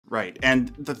Right. And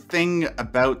the thing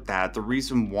about that, the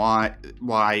reason why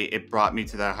it brought me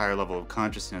to that higher level of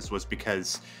consciousness was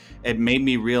because it made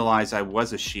me realize I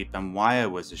was a sheep and why I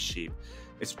was a sheep.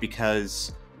 It's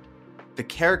because the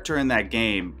character in that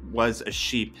game was a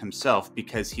sheep himself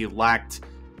because he lacked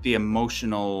the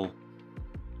emotional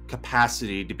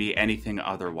capacity to be anything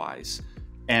otherwise.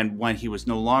 And when he was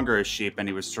no longer a sheep and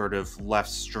he was sort of left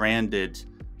stranded,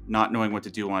 not knowing what to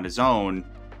do on his own,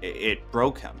 it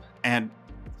broke him. And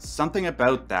something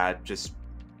about that just,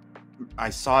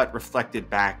 I saw it reflected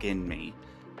back in me,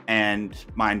 and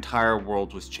my entire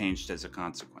world was changed as a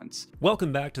consequence.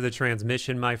 Welcome back to the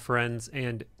transmission, my friends.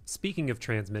 And speaking of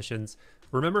transmissions,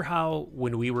 remember how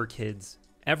when we were kids,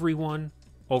 everyone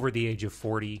over the age of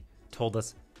 40 told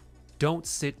us, don't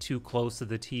sit too close to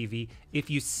the TV.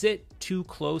 If you sit too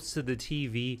close to the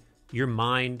TV, your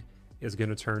mind is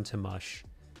going to turn to mush.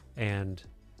 And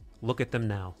look at them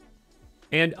now.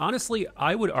 And honestly,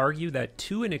 I would argue that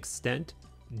to an extent,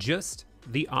 just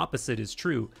the opposite is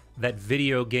true. That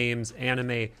video games,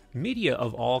 anime, media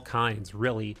of all kinds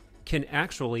really can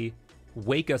actually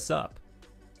wake us up.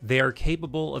 They are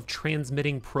capable of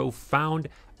transmitting profound,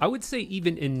 I would say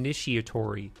even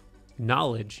initiatory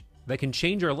knowledge that can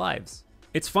change our lives.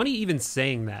 It's funny even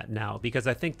saying that now because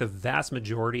I think the vast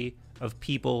majority of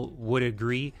people would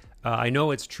agree. I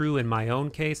know it's true in my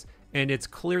own case, and it's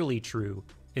clearly true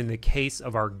in the case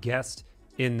of our guest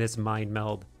in this mind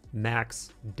meld,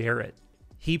 Max Derrat.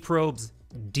 He probes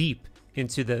deep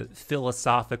into the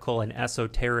philosophical and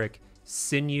esoteric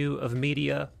sinew of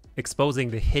media, exposing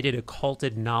the hidden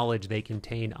occulted knowledge they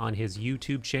contain on his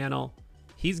YouTube channel.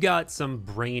 He's got some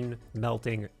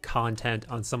brain-melting content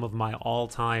on some of my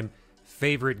all-time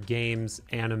favorite games,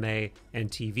 anime,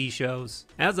 and TV shows.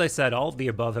 As I said, all of the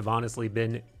above have honestly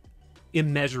been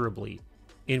immeasurably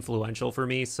influential for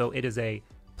me, so it is a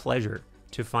pleasure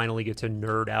to finally get to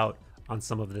nerd out on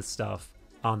some of this stuff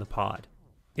on the pod.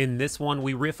 In this one,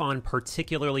 we riff on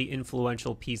particularly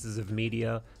influential pieces of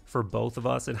media for both of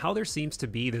us and how there seems to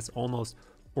be this almost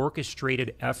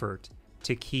orchestrated effort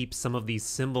to keep some of these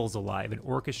symbols alive, an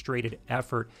orchestrated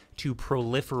effort to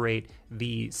proliferate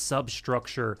the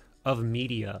substructure of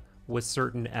media with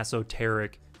certain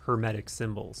esoteric hermetic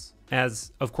symbols.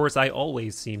 As, of course, I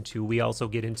always seem to, we also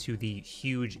get into the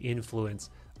huge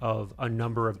influence of a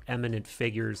number of eminent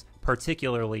figures,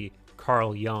 particularly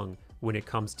Carl Jung, when it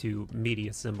comes to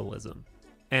media symbolism,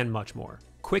 and much more.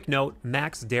 Quick note,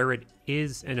 Max Derrat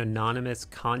is an anonymous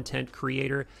content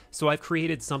creator, so I've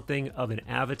created something of an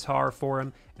avatar for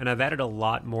him, and I've added a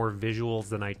lot more visuals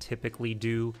than I typically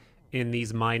do in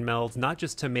these mind melds, not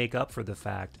just to make up for the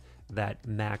fact that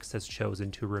Max has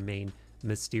chosen to remain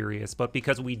mysterious, but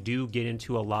because we do get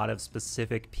into a lot of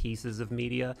specific pieces of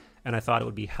media, and I thought it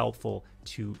would be helpful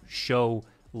to show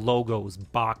logos,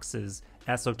 boxes,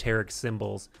 esoteric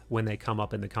symbols when they come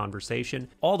up in the conversation.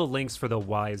 All the links for the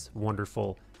wise,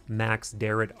 wonderful Max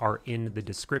Derrat are in the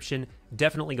description.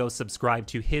 Definitely go subscribe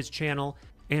to his channel.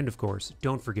 And of course,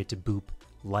 don't forget to boop,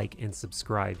 like, and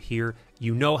subscribe here.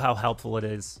 You know how helpful it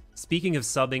is. Speaking of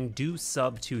subbing, do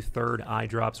sub to Third Eye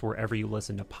Drops wherever you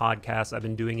listen to podcasts. I've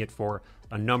been doing it for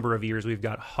a number of years. We've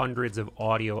got hundreds of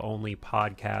audio-only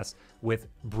podcasts with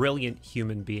brilliant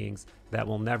human beings that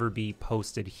will never be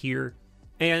posted here.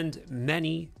 And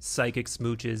many psychic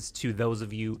smooches to those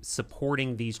of you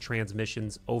supporting these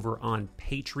transmissions over on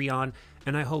Patreon.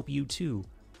 And I hope you too,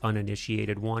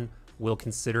 uninitiated one, will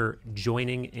consider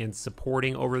joining and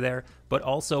supporting over there, but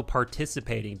also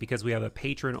participating because we have a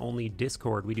patron-only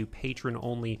Discord. We do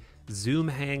patron-only Zoom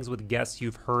hangs with guests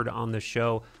you've heard on the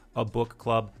show, a book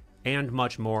club, and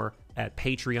much more at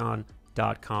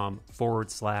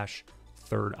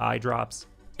patreon.com/Third Eye Drops.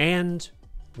 And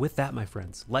with that, my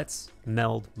friends, let's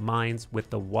meld minds with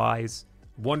the wise,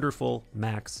 wonderful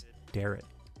Max Derrat.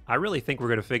 I really think we're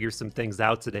going to figure some things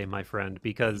out today, my friend,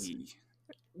 because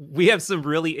we have some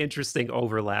really interesting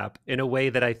overlap in a way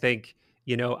that I think,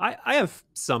 you know, I have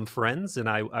some friends, and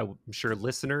I'm sure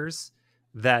listeners,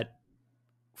 that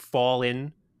fall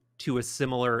in to a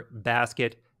similar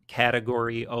basket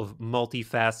category of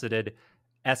multifaceted,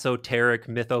 esoteric,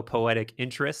 mythopoetic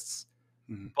interests.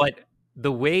 Mm-hmm. But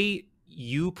the way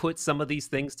you put some of these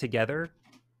things together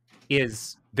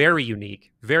is very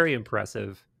unique, very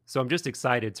impressive. So I'm just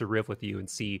excited to riff with you and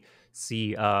see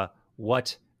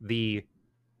what the...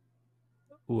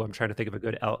 I'm trying to think of a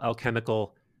good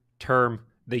alchemical term.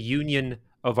 The union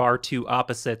of our two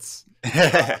opposites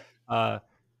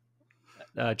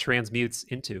transmutes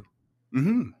into.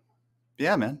 Mm-hmm.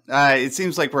 Yeah, man. It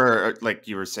seems like we're, like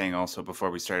you were saying also before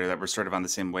we started, that we're sort of on the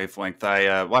same wavelength.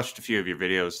 I watched a few of your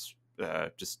videos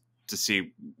just to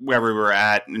see where we were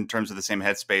at in terms of the same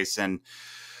headspace. And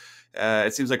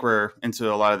it seems like we're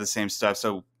into a lot of the same stuff.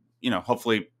 So,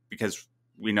 hopefully, because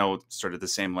we know sort of the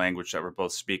same language that we're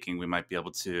both speaking, we might be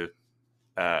able to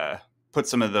uh, put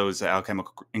some of those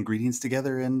alchemical ingredients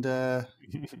together and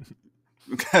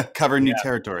cover new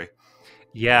territory.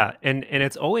 Yeah, and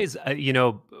it's always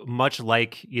much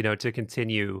like, to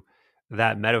continue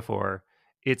that metaphor,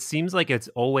 it seems like it's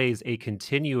always a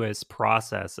continuous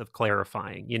process of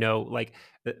clarifying. Like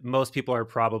most people are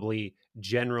probably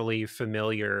generally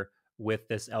familiar with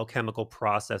this alchemical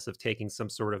process of taking some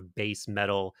sort of base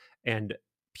metal and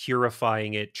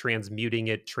purifying it, transmuting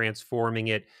it, transforming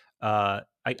it. I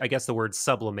guess the word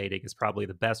sublimating is probably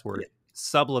the best word. Yeah.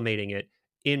 Sublimating it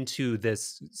into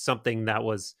this something that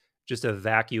was just a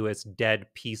vacuous, dead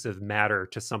piece of matter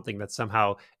to something that's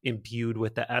somehow imbued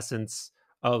with the essence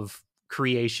of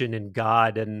creation and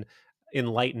God and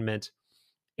enlightenment.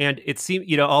 And it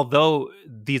seems, although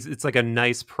it's like a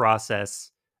nice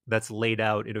process that's laid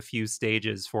out in a few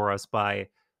stages for us by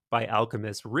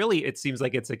alchemists. Really, it seems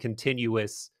like it's a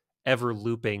continuous, ever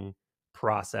looping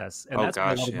process. And Oh that's what I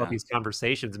love gosh, about yeah. these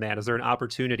conversations, man. Is there an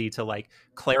opportunity to like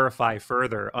clarify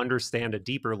further, understand a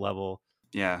deeper level?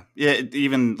 Yeah, yeah.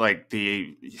 Even like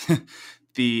the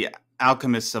the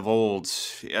alchemists of old,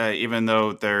 even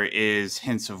though there is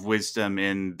hints of wisdom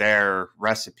in their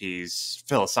recipes,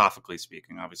 philosophically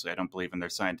speaking, obviously, I don't believe in their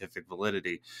scientific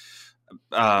validity.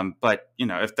 But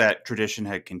if that tradition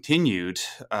had continued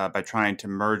by trying to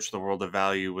merge the world of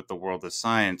value with the world of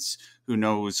science, who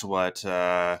knows what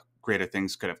greater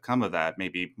things could have come of that?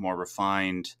 Maybe more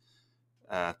refined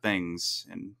things,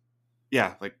 and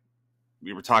yeah, like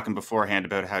we were talking beforehand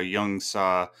about how Jung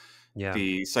saw Yeah.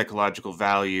 the psychological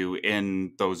value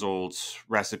in those old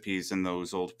recipes and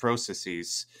those old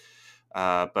processes.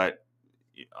 But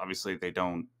obviously, they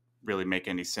don't really make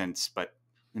any sense. But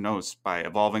who knows? By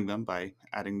evolving them, by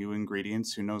adding new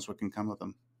ingredients, who knows what can come of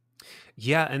them?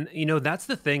 Yeah, and that's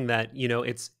the thing that,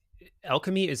 it's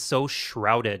alchemy is so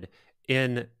shrouded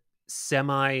in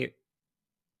semi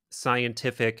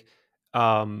scientific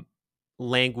um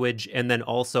language, and then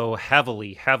also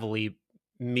heavily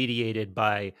mediated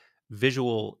by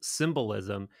visual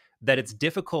symbolism, that it's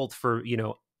difficult for,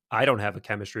 I don't have a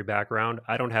chemistry background,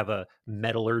 I don't have a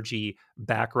metallurgy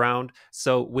background,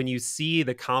 so when you see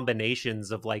the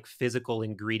combinations of like physical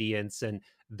ingredients and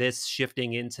this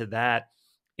shifting into that,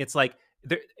 it's like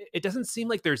there, it doesn't seem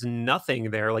like there's nothing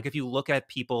there. Like if you look at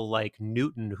people like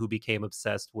Newton, who became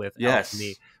obsessed with alchemy,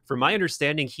 Yes. from my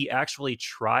understanding, he actually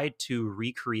tried to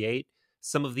recreate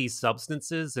some of these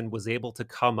substances and was able to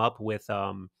come up with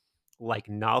like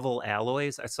novel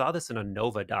alloys. I saw this in a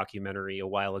Nova documentary a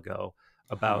while ago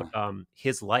about Huh.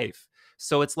 his life.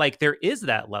 So it's like there is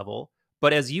that level,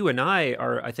 but as you and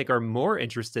I think are more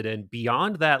interested in,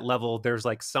 beyond that level, there's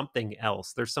like something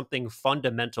else. There's something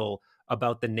fundamental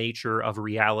about the nature of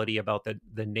reality, about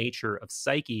the nature of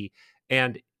psyche.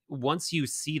 And once you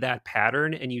see that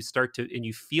pattern and you start to, and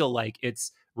you feel like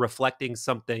it's reflecting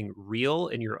something real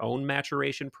in your own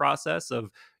maturation process of,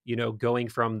 going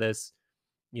from this,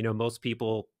 most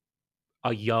people,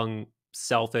 a young,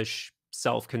 selfish,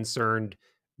 self-concerned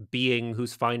being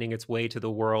who's finding its way to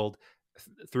the world,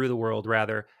 through the world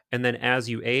rather. And then as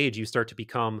you age, you start to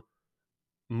become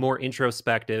more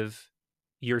introspective.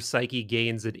 Your psyche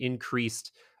gains an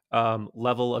increased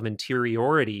level of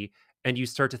interiority, and you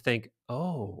start to think,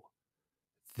 oh,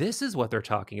 this is what they're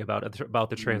talking about the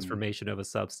Mm. transformation of a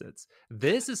substance.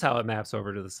 This is how it maps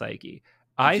over to the psyche.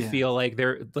 I Yeah. feel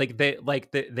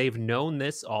like they've known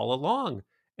this all along,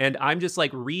 and I'm just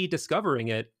like rediscovering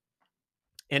it,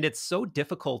 and it's so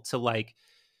difficult to like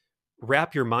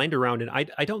wrap your mind around. And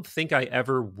I don't think I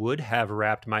ever would have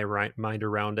wrapped my mind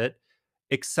around it,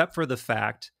 except for the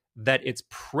fact that it's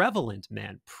prevalent,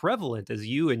 man, prevalent, as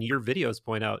you and your videos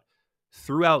point out,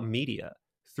 throughout media,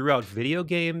 throughout video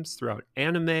games, throughout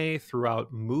anime,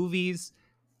 throughout movies.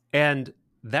 And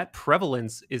that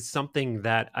prevalence is something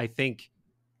that I think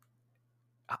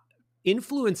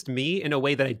influenced me in a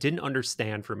way that I didn't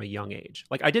understand from a young age.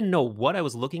 Like I didn't know what I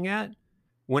was looking at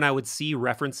when I would see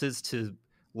references to,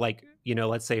 like,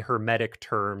 let's say hermetic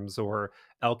terms or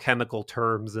alchemical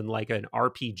terms in like an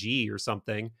RPG or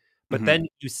something. But Hmm. then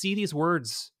you see these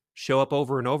words show up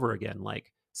over and over again,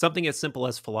 like something as simple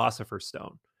as philosopher's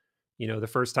stone. The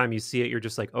first time you see it, you're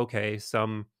just like, okay,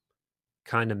 some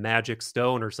kind of magic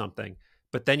stone or something.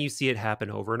 But then you see it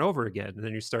happen over and over again. And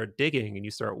then you start digging and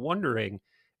you start wondering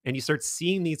and you start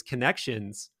seeing these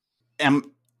connections.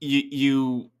 Am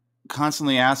you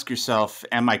constantly ask yourself,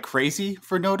 am I crazy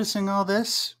for noticing all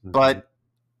this? Mhm. But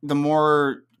the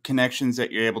more connections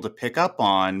that you're able to pick up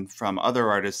on from other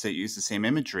artists that use the same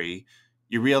imagery,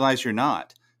 you realize you're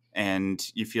not. and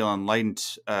you feel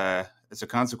enlightened as a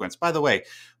consequence. By the way,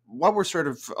 what we're sort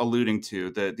of alluding to,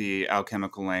 the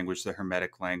alchemical language, the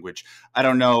hermetic language, I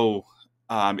don't know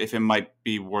if it might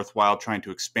be worthwhile trying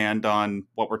to expand on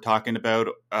what we're talking about,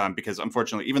 because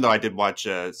unfortunately, even though I did watch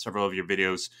several of your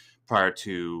videos prior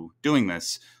to doing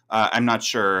this, I'm not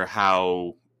sure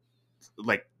how,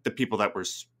 like, the people that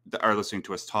are listening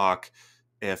to us talk,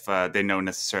 if they know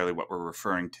necessarily what we're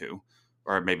referring to,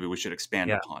 or maybe we should expand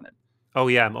Yeah. upon it. Oh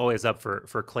yeah, I'm always up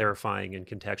for clarifying and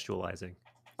contextualizing.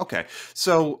 Okay,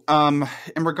 so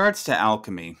in regards to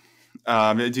alchemy,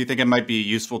 do you think it might be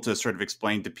useful to sort of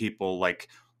explain to people like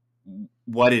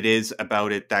what it is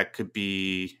about it that could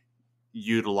be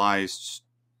utilized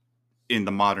in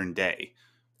the modern day,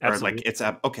 or like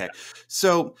Absolutely. okay?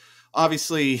 So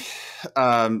obviously,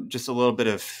 just a little bit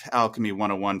of alchemy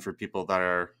 101 for people that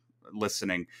are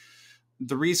listening.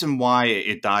 The reason why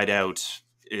it died out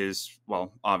is,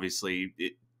 well, obviously,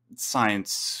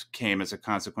 science came as a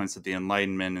consequence of the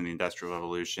Enlightenment and the Industrial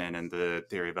Revolution and the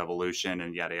theory of evolution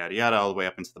and yada, yada, yada, all the way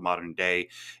up into the modern day.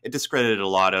 It discredited a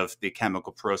lot of the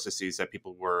chemical processes that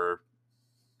people were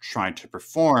trying to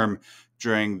perform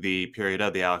during the period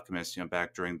of the alchemists,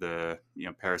 back during the,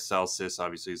 Paracelsus,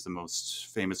 obviously, is the most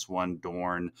famous one,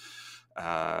 Dorn,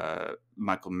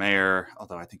 Michael Mayer,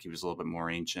 although I think he was a little bit more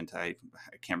ancient. I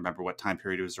can't remember what time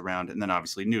period he was around. And then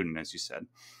obviously Newton, as you said.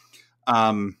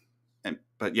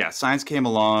 But yeah, science came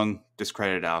along,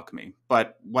 discredited alchemy.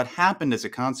 But what happened as a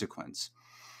consequence?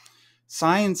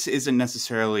 Science isn't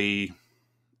necessarily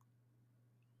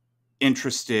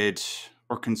interested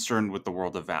or concerned with the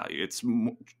world of value. It's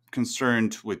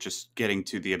concerned with just getting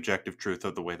to the objective truth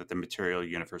of the way that the material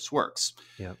universe works.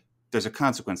 Yeah. There's a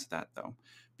consequence to that, though,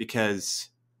 because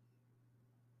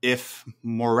if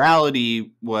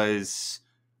morality was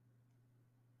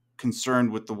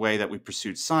concerned with the way that we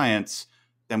pursued science,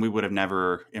 then we would have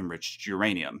never enriched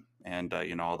uranium and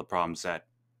all the problems that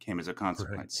came as a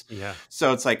consequence. Right. Yeah.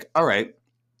 So it's like, all right,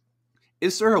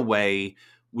 is there a way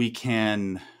we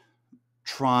can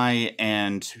try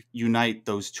and unite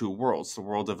those two worlds, the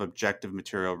world of objective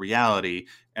material reality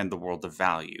and the world of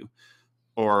value?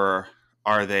 Or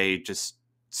are they just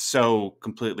so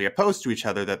completely opposed to each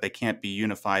other that they can't be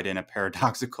unified in a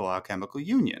paradoxical alchemical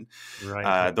union?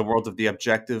 Right. The world of the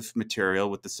objective material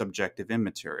with the subjective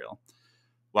immaterial.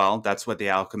 Well, that's what the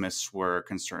alchemists were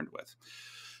concerned with.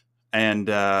 And,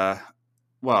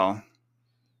 well,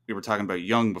 we were talking about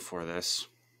Jung before this.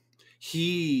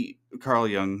 Carl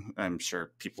Jung, I'm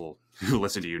sure people who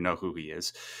listen to you know who he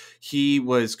is. He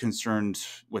was concerned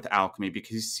with alchemy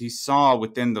because he saw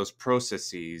within those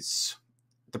processes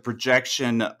the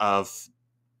projection of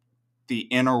the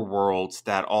inner worlds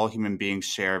that all human beings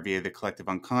share via the collective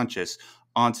unconscious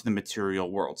onto the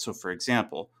material world. So, for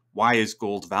example, why is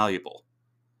gold valuable?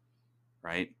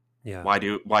 Right? Yeah. Why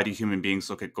do human beings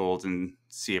look at gold and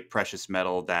see a precious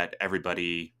metal that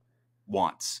everybody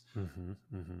wants? Mm-hmm.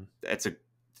 Mm-hmm.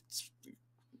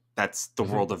 That's the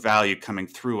world of value coming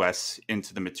through us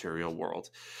into the material world.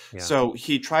 Yeah. So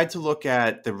he tried to look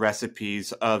at the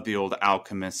recipes of the old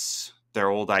alchemists, their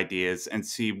old ideas, and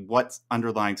see what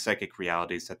underlying psychic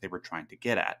realities that they were trying to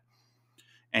get at.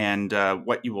 And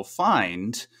what you will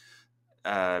find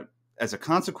as a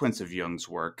consequence of Jung's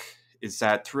work is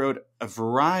that throughout a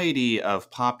variety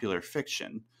of popular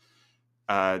fiction,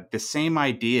 the same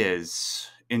ideas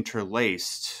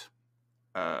interlaced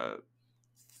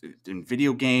in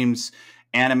video games,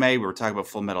 anime. We were talking about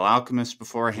Full Metal Alchemist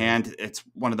beforehand. It's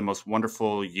one of the most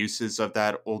wonderful uses of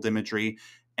that old imagery.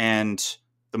 And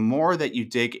the more that you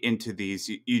dig into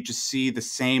these, you just see the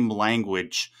same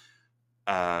language,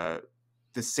 the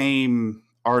same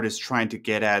artist trying to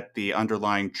get at the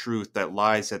underlying truth that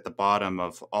lies at the bottom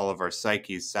of all of our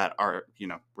psyches that are,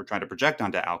 we're trying to project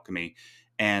onto alchemy.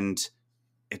 And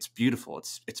it's beautiful.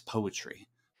 It's poetry.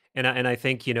 And I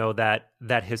think,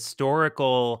 that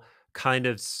historical kind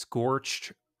of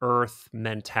scorched earth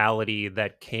mentality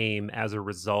that came as a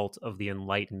result of the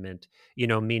Enlightenment,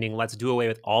 meaning let's do away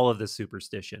with all of this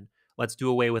superstition. Let's do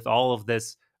away with all of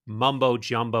this mumbo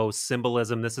jumbo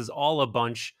symbolism. This is all a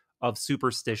bunch of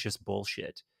superstitious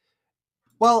bullshit.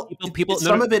 Well,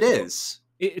 some of it is.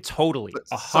 It totally, But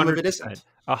some of it isn't.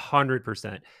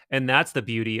 100%. And that's the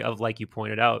beauty of, like you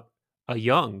pointed out, a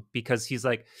Jung, because he's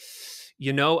like,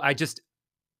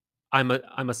 I'm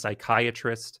a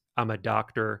psychiatrist, I'm a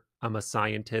doctor, I'm a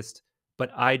scientist, but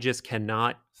I just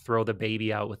cannot throw the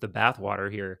baby out with the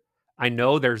bathwater here. I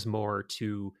know there's more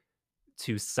to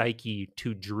psyche,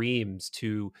 to dreams,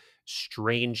 to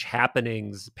strange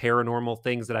happenings, paranormal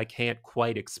things that I can't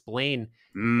quite explain.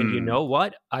 And you know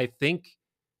what? I think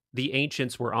the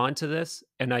ancients were onto this,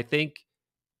 and I think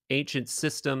ancient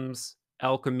systems,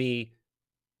 alchemy,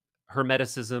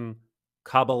 hermeticism,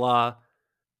 Kabbalah,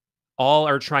 all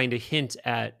are trying to hint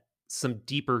at some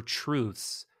deeper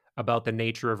truths about the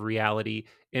nature of reality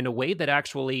in a way that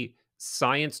actually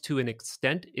science to an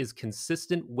extent is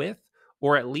consistent with,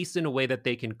 or at least in a way that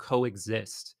they can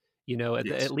coexist, at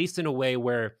Yes. least in a way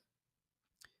where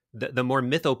the more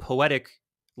mythopoetic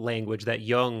language that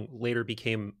Jung later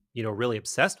became, really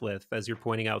obsessed with, as you're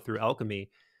pointing out through alchemy,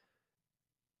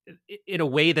 in a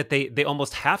way that they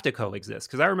almost have to coexist.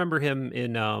 Because I remember him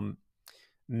in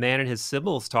Man and His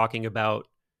Symbols talking about,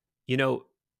 you know,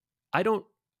 I don't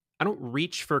I don't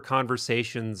reach for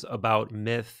conversations about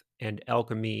myth and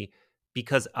alchemy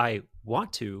because I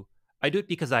want to. I do it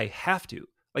because I have to.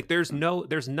 Like there's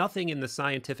nothing in the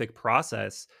scientific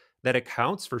process that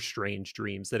accounts for strange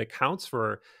dreams, that accounts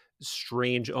for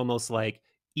strange almost like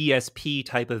ESP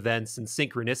type events and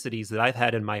synchronicities that I've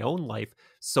had in my own life.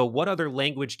 So what other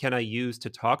language can I use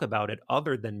to talk about it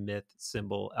other than myth,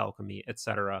 symbol, alchemy,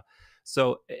 etc.?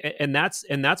 So and that's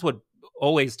what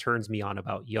always turns me on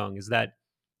about Jung is that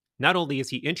not only is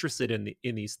he interested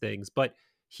in these things, but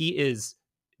he is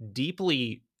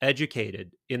deeply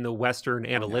educated in the Western Oh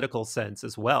yeah. analytical sense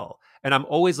as well. And I'm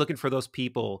always looking for those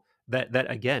people that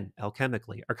again,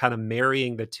 alchemically, are kind of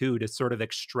marrying the two to sort of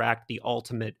extract the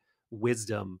ultimate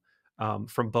wisdom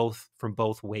from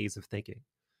both ways of thinking.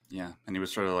 Yeah, and he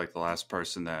was sort of like the last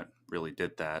person that really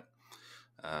did that.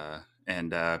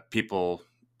 And people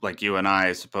like you and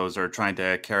I suppose, are trying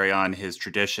to carry on his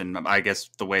tradition. I guess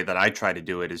the way that I try to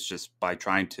do it is just by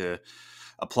trying to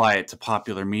apply it to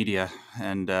popular media.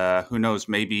 And who knows,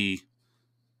 maybe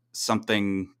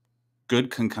something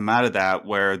good can come out of that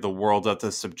where the world of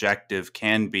the subjective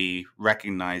can be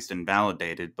recognized and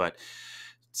validated. But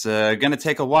it's going to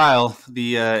take a while.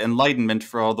 The Enlightenment,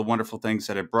 for all the wonderful things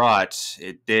that it brought,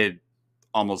 it did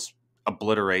almost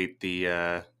obliterate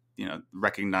the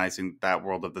recognizing that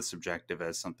world of the subjective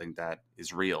as something that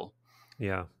is real.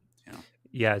 Yeah. You know.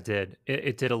 Yeah, it did.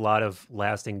 It did a lot of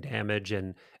lasting damage,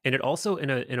 and it also, in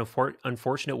a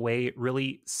unfortunate way, it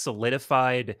really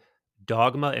solidified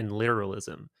dogma and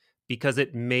literalism because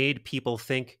it made people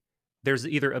think there's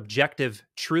either objective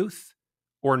truth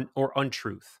or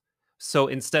untruth. So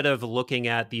instead of looking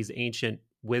at these ancient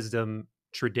wisdom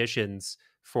traditions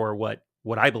for what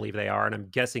I believe they are, and I'm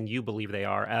guessing you believe they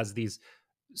are, as these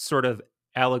sort of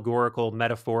allegorical,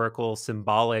 metaphorical,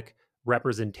 symbolic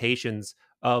representations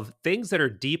of things that are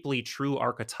deeply true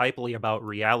archetypally about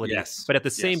reality, Yes. but at the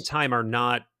same Yes. time are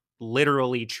not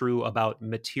literally true about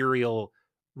material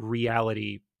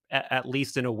reality, at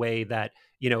least in a way that,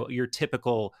 your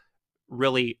typical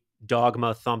really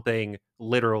dogma thumping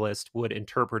literalist would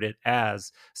interpret it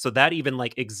as. So that even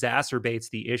like exacerbates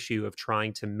the issue of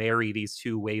trying to marry these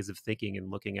two ways of thinking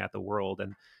and looking at the world.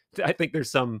 And I think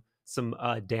there's some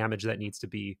damage that needs to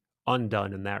be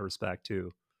undone in that respect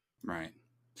too. Right.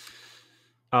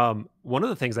 One of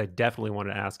the things I definitely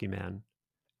wanted to ask you, man,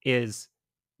 is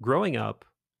growing up,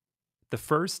 the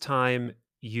first time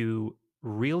you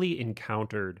really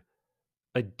encountered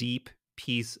a deep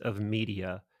piece of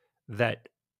media that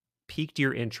piqued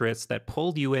your interest, that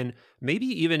pulled you in, maybe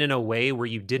even in a way where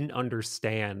you didn't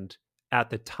understand at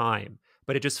the time,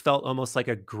 but it just felt almost like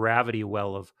a gravity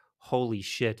well of, holy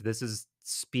shit, this is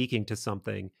speaking to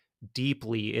something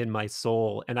deeply in my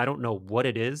soul. And I don't know what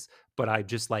it is, but I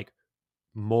just like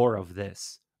more of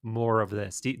this, more of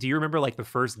this. Do you remember like the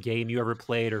first game you ever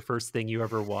played or first thing you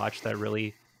ever watched that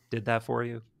really did that for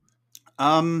you?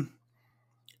 Um.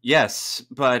 Yes,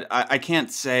 but I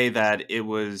can't say that it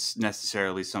was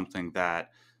necessarily something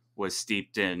that was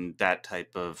steeped in that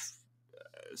type of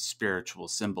spiritual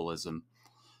symbolism.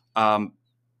 Um,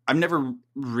 I've never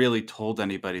really told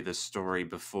anybody this story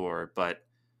before, but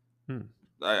Hmm.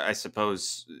 I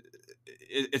suppose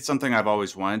it's something I've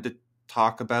always wanted to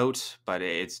talk about, but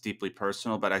it's deeply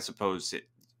personal. But I suppose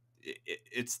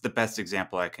it's the best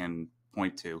example I can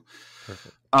point to.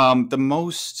 Perfect. The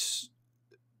most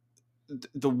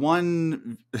the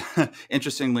one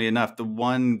interestingly enough, the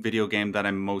one video game that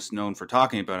I'm most known for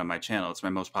talking about on my channel, it's my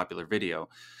most popular video,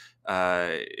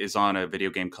 is on a video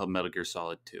game called Metal Gear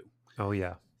Solid 2. Oh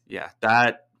yeah. Yeah,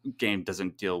 that game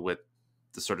doesn't deal with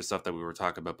the sort of stuff that we were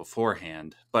talking about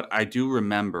beforehand, but I do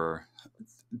remember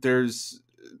there's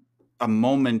a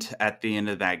moment at the end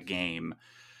of that game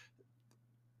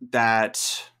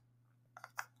that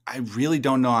I really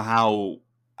don't know how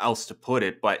else to put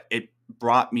it, but it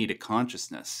brought me to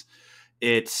consciousness.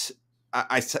 It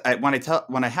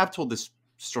when I have told this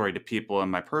story to people in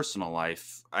my personal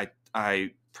life,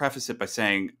 I preface it by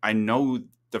saying I know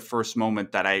the first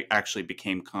moment that I actually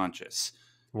became conscious.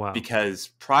 Wow. because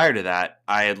prior to that,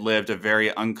 I had lived a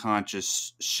very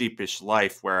unconscious, sheepish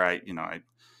life where I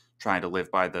tried to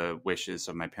live by the wishes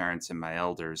of my parents and my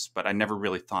elders, but I never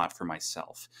really thought for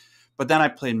myself. But then I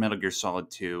played Metal Gear Solid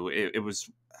 2.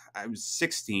 I was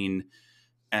 16.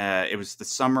 It was the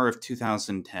summer of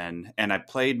 2010, and I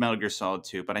played Metal Gear Solid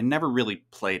 2, but I never really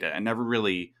played it. I never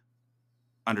really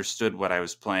understood what I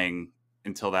was playing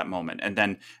until that moment. And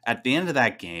then at the end of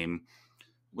that game,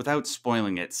 without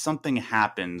spoiling it, something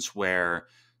happens where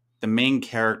the main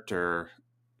character,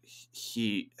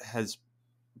 he has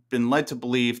been led to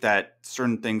believe that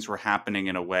certain things were happening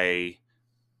in a way,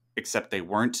 except they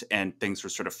weren't, and things were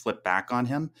sort of flipped back on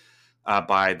him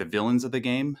by the villains of the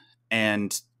game.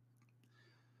 And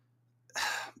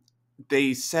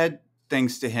they said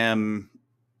things to him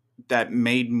that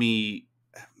made me.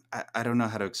 I don't know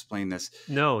how to explain this.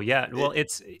 No, yeah. Well,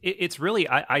 It, it's really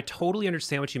I totally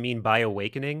understand what you mean by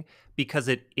awakening, because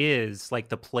it is like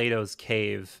the Plato's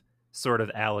cave sort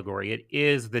of allegory. It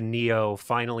is the Neo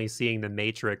finally seeing the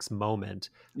Matrix moment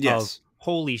of yes.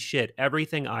 holy shit,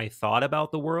 everything I thought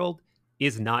about the world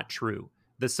is not true.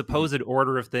 The Mhm. supposed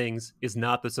order of things is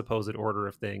not the supposed order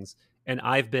of things. And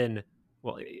I've been,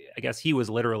 well, I guess he was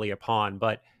literally a pawn,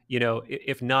 but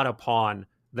if not a pawn,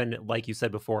 then, like you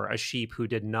said before, a sheep who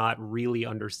did not really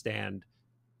understand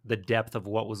the depth of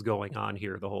what was going on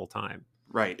here the whole time.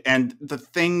 Right. And the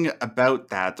thing about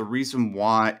that, the reason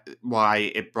why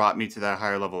it brought me to that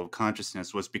higher level of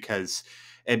consciousness was because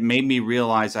it made me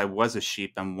realize I was a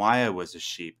sheep and why I was a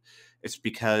sheep. It's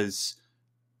because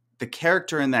the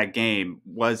character in that game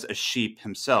was a sheep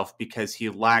himself because he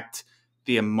lacked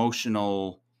the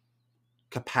emotional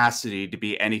capacity to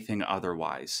be anything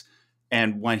otherwise.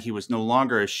 And when he was no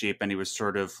longer a sheep and he was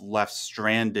sort of left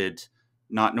stranded,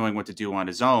 not knowing what to do on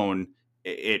his own,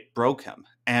 it broke him.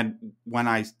 And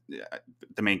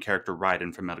the main character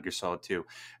Raiden from Metal Gear Solid 2,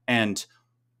 and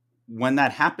when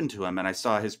that happened to him, and I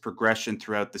saw his progression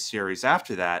throughout the series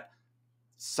after that,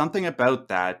 something about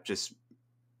that just,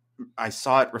 I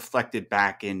saw it reflected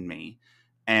back in me,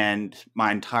 and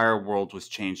my entire world was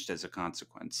changed as a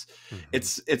consequence. Hmm.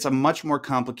 It's a much more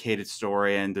complicated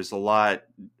story, and there's a lot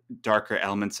darker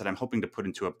elements that I'm hoping to put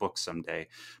into a book someday.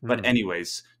 But Mm.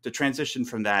 anyways, to transition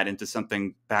from that into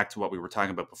something back to what we were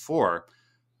talking about before,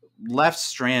 left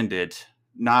stranded,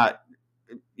 not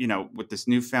with this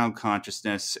newfound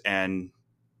consciousness and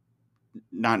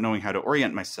not knowing how to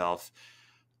orient myself,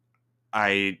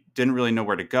 I didn't really know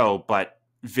where to go, but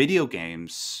video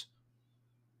games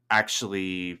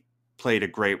actually played a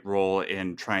great role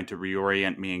in trying to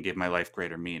reorient me and give my life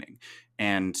greater meaning.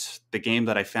 And the game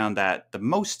that I found that the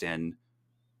most in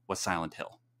was Silent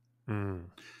Hill.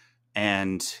 Mm.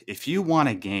 And if you want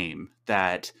a game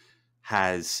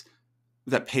has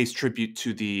that pays tribute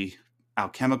to the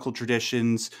alchemical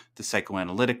traditions, the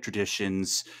psychoanalytic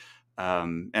traditions,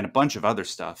 and a bunch of other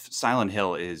stuff, Silent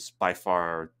Hill is by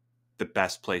far the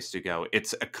best place to go.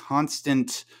 It's a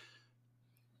constant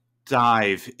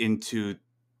dive into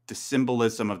the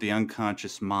symbolism of the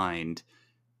unconscious mind,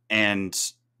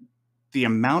 and the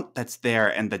amount that's there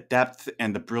and the depth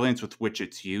and the brilliance with which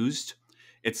it's used.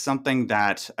 It's something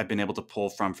that I've been able to pull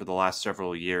from for the last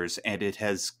several years, and it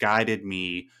has guided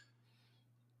me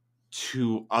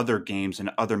to other games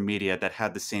and other media that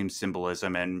had the same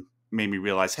symbolism and made me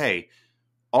realize, hey,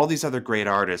 all these other great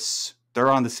artists, they're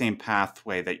on the same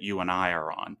pathway that you and I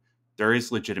are on. There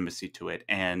is legitimacy to it,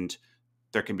 and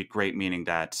there can be great meaning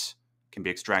that can be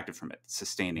extracted from it,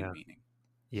 sustaining Yeah. meaning.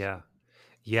 Yeah.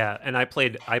 Yeah, and I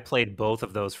played both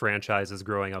of those franchises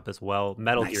growing up as well.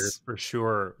 Metal Gear, Nice. for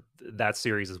sure, that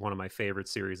series is one of my favorite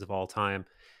series of all time.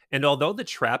 And although the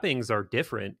trappings are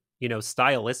different,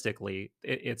 stylistically,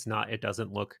 it's not. It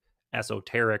doesn't look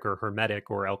esoteric or hermetic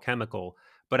or alchemical.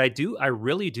 But I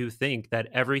really do think that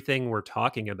everything we're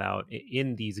talking about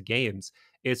in these games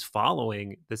is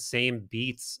following the same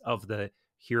beats of the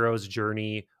hero's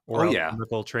journey Oh or yeah.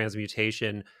 alchemical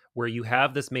transmutation, where you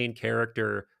have this main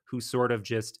character who sort of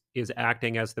just is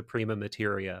acting as the prima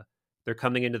materia. They're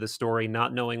coming into the story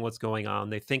not knowing what's going on.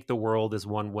 They think the world is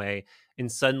one way,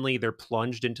 and suddenly they're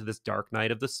plunged into this dark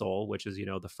night of the soul, which is,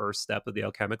 the first step of the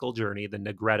alchemical journey, the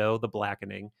negretto, the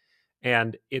blackening.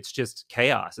 And it's just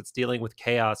chaos. It's dealing with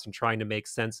chaos and trying to make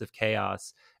sense of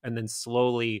chaos. And then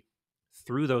slowly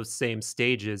through those same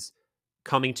stages,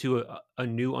 coming to a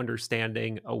new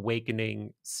understanding,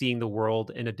 awakening, seeing the world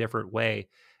in a different way.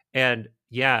 And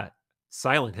yeah,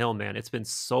 Silent Hill, man, it's been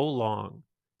so long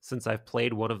since I've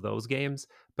played one of those games,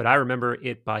 but I remember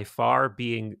it by far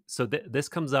being so this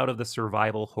comes out of the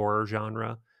survival horror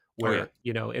genre Oh yeah.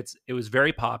 where, it was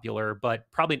very popular,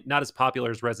 but probably not as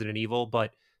popular as Resident Evil,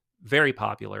 but very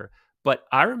popular. But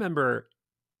I remember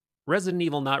Resident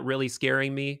Evil not really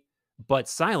scaring me, but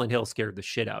Silent Hill scared the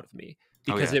shit out of me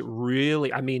Oh because yeah, it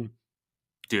really, I mean,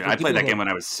 dude, for I played people that who, game when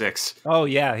I was 6. oh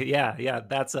yeah, yeah, yeah,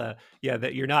 that's a, yeah,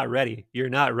 that you're not ready. You're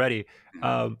not ready.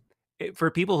 Yeah. Um,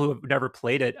 for people who have never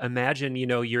played it, imagine,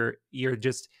 you're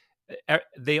just,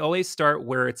 they always start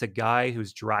where it's a guy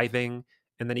who's driving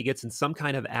and then he gets in some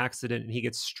kind of accident and he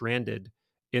gets stranded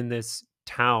in this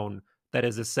town that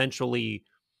is essentially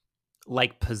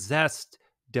like possessed,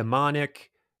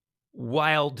 demonic,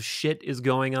 wild shit is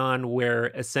going on where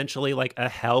essentially like a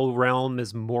hell realm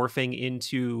is morphing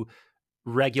into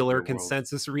The regular real world.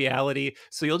 consensus reality.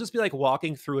 So you'll just be like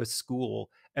walking through a school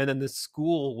and then the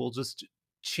school will just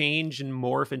change and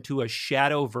morph into a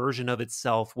shadow version of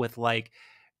itself with like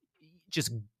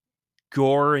just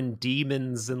gore and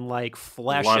demons and like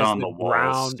flesh Blood as on the the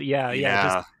walls. ground. Yeah, yeah,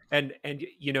 just Yeah. and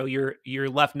you're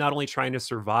left not only trying to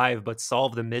survive but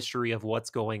solve the mystery of what's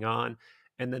going on.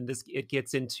 And then this it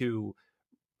gets into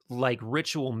like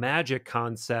ritual magic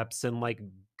concepts and like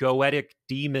goetic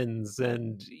demons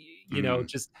and Mm.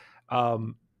 just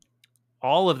um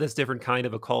all of this different kind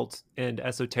of occult and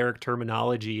esoteric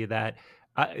terminology that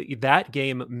that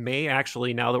game may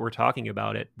actually, now that we're talking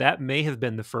about it, that may have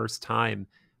been the first time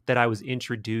that I was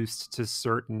introduced to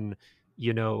certain,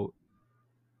 you know,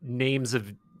 names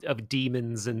of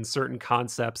demons and certain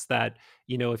concepts that,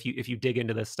 if you dig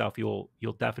into this stuff, you'll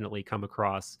definitely come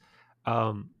across.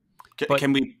 Um, but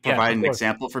Can we yeah, provide of an course.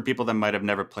 example for people that might have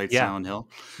never played Yeah. Silent Hill?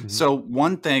 Mhm. So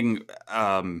one thing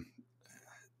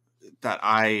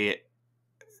that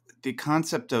the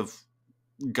concept of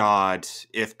God,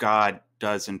 if God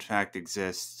does in fact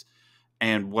exist,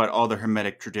 and what all the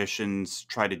hermetic traditions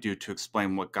try to do to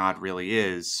explain what God really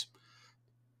is,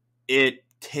 it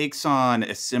takes on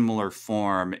a similar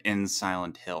form in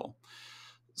Silent Hill.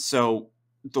 So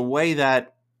the way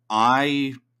that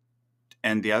I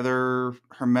and the other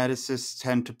hermeticists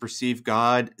tend to perceive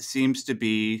God seems to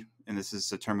be, and this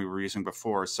is a term we were using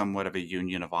before, somewhat of a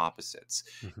union of opposites.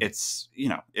 Mhm. It's,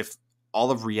 if all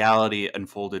of reality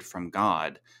unfolded from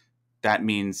God, that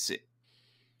means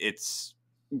it's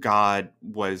God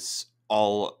was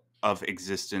all of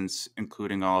existence,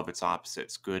 including all of its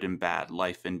opposites, good and bad,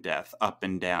 life and death, up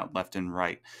and down, left and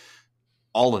right,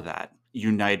 all of that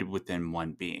united within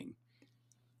one being.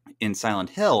 In Silent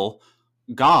Hill,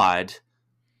 God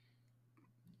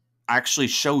actually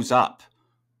shows up.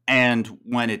 And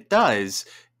when it does,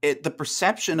 the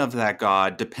perception of that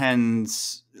God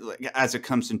depends, like, as it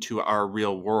comes into our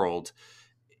real world.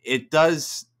 It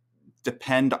does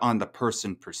depend on the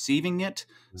person perceiving it.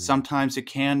 Mhm. Sometimes it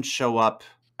can show up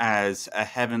as a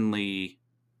heavenly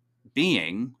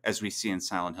being, as we see in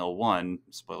Silent Hill 1.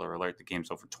 Spoiler alert, the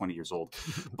game's over 20 years old.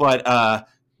 But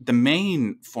the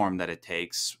main form that it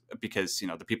takes, because,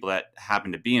 the people that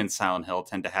happen to be in Silent Hill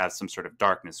tend to have some sort of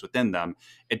darkness within them,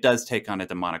 it does take on a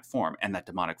demonic form. And that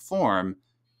demonic form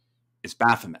is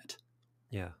Baphomet.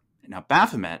 Yeah. Now,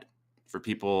 Baphomet, for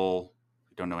people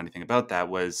who don't know anything about that,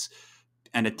 was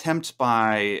an attempt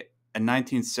by a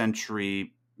 19th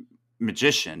century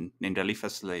magician named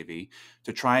Eliphas Levi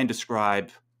to try and describe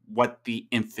what the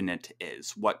infinite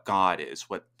is, what God is,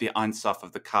 what the Ansaf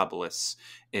of the Kabbalists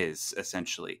is,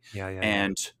 essentially. Yeah, yeah, yeah.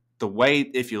 And the way,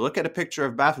 if you look at a picture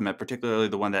of Baphomet, particularly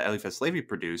the one that Eliphas Levi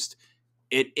produced,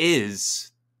 it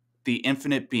is the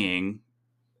infinite being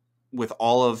with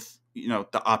all of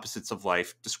the opposites of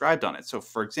life described on it. So,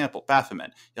 for example,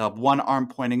 Baphomet, you'll have one arm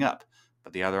pointing up,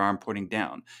 but the other arm pointing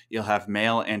down. You'll have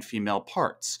male and female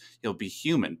parts. You'll be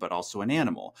human, but also an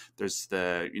animal. There's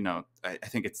I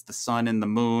think it's the sun and the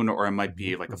moon, or it might Mhm,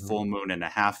 be like a mhm. full moon and a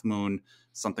half moon,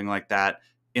 something like that,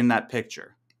 in that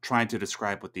picture, trying to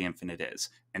describe what the infinite is.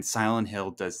 And Silent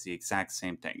Hill does the exact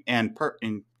same thing. And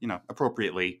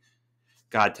appropriately,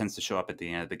 God tends to show up at the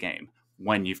end of the game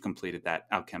when you've completed that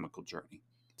alchemical journey.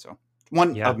 So,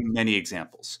 one Yeah. of many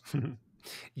examples.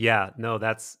 Yeah, no,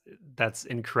 that's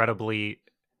incredibly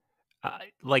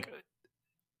like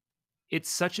it's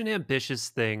such an ambitious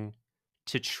thing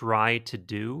to try to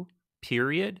do,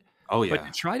 period, Oh but to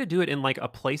yeah. try to do it in like a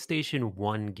PlayStation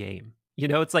 1 game.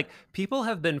 It's like people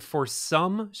have been for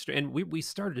and we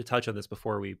started to touch on this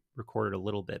before we recorded a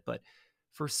little bit, but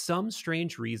for some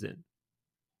strange reason,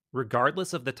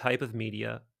 regardless of the type of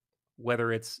media,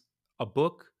 whether it's a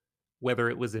book, whether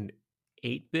it was an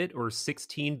 8-bit or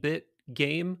 16-bit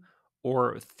game,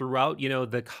 or throughout,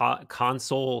 the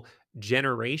console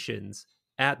generations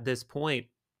at this point,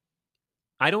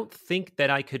 I don't think that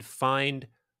I could find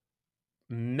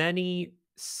many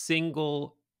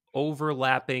single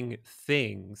overlapping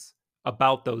things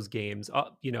about those games,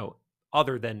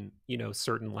 other than,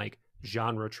 certain like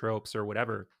genre tropes or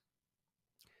whatever,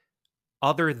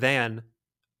 other than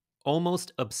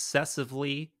almost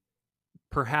obsessively,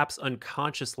 perhaps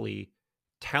unconsciously,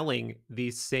 telling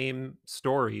these same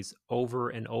stories over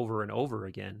and over and over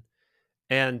again.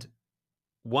 And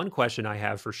one question I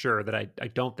have for sure that I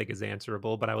don't think is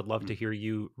answerable, but I would love to Mm. hear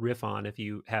you riff on if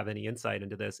you have any insight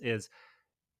into this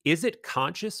is it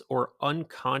conscious or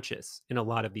unconscious in a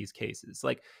lot of these cases?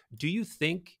 Like, do you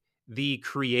think the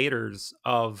creators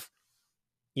of,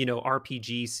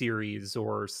 RPG series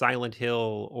or Silent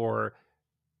Hill or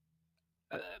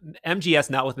MGS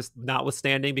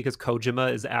notwithstanding, because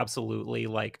Kojima is absolutely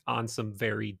like on some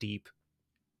very deep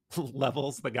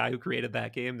levels, the guy who created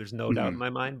that game, there's no doubt in Mhm. my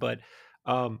mind. But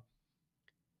um,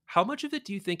 how much of it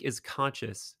do you think is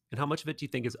conscious and how much of it do you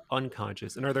think is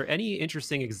unconscious? And are there any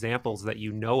interesting examples that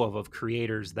you know of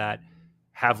creators that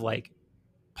have like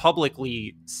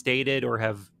publicly stated or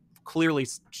have clearly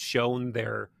shown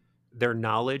their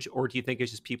knowledge, or do you think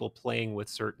it's just people playing with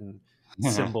certain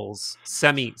symbols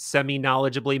semi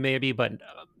knowledgeably maybe, but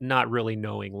not really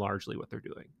knowing largely what they're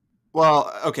doing?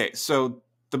 Well, okay, so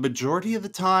the majority of the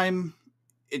time,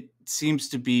 it seems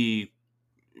to be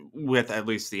with at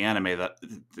least the anime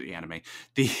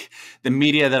the the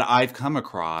media that I've come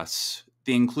across,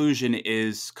 the inclusion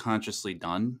is consciously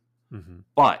done, Hmm.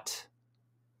 but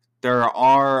there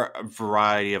are a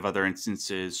variety of other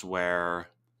instances where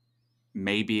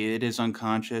maybe it is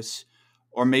unconscious,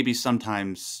 or maybe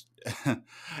sometimes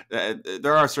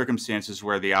there are circumstances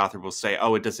where the author will say,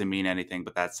 "Oh, it doesn't mean anything,"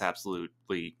 but that's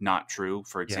absolutely not true.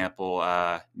 For Yeah, example,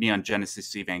 Neon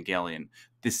Genesis Evangelion.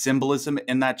 The symbolism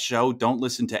in that show, don't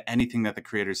listen to anything that the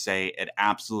creators say. It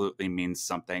absolutely means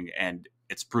something, and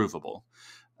it's provable.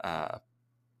 Uh,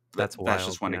 but that's that's wild.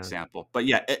 just one Yeah. example. But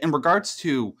yeah, in regards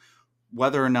to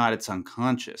whether or not it's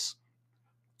unconscious,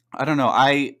 I don't know.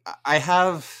 I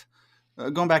have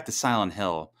going back to Silent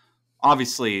Hill.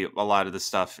 Obviously, a lot of the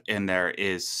stuff in there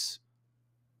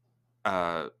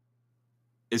uh,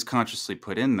 is consciously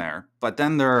put in there, but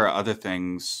then there are other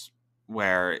things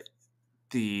where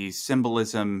the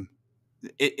symbolism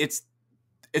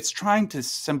it's trying to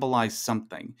symbolize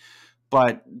something,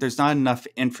 but there's not enough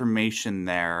information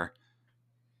there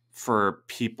for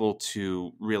people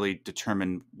to really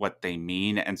determine what they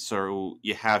mean, and so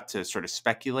you have to sort of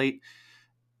speculate.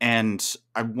 And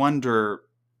I wonder,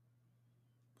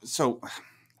 so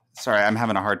sorry, I'm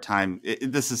having a hard time.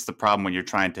 This is the problem when you're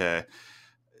trying to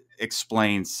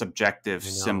explain subjective I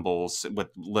know. symbols with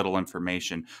little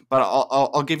information. But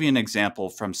I'll give you an example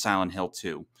from Silent Hill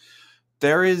 2.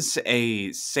 There is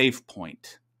a save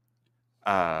point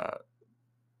uh,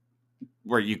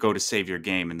 where you go to save your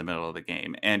game in the middle of the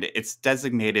game, and it's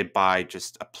designated by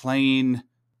just a plain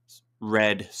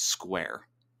red square.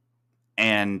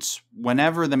 And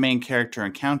whenever the main character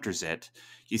encounters it,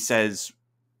 he says,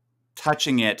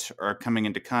 touching it or coming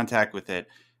into contact with it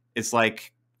is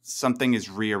like something is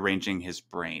rearranging his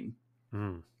brain.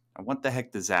 Mm, And what the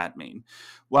heck does that mean?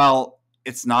 Well,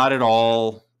 it's not at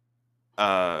all.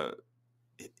 Uh,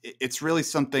 it's really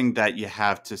something that you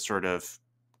have to sort of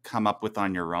come up with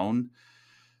on your own.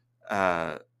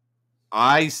 Uh,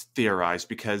 I theorize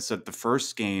because of the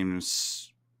first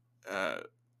game's uh,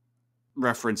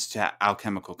 reference to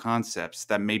alchemical concepts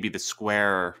that maybe the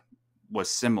square was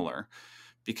similar,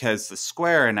 because the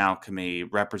square in alchemy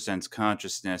represents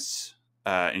consciousness,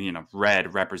 and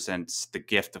red represents the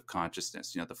gift of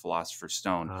consciousness, the philosopher's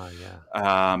stone. yeah.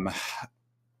 um,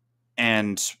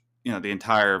 and the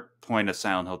entire point of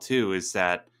Silent Hill 2 is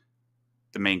that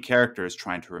the main character is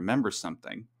trying to remember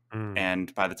something, Mm,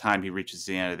 and by the time he reaches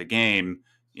the end of the game,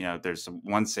 there's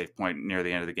one save point near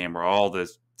the end of the game where all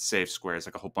the save squares,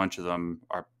 like a whole bunch of them,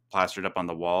 are plastered up on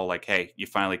the wall, like, hey, you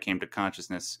finally came to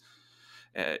consciousness.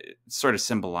 It sort of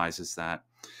symbolizes that.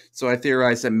 So I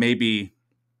theorize that maybe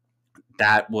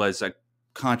that was a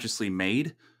consciously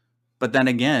made. But then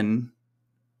again,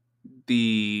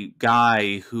 the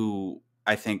guy who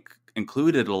I think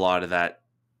included a lot of that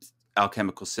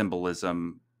alchemical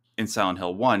symbolism in Silent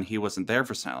Hill 1, he wasn't there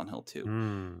for Silent Hill 2.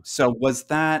 mm. So was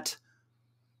that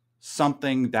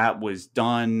something that was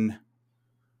done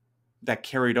that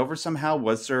carried over somehow?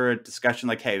 Was there a discussion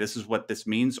like, hey, this is what this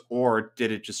means? Or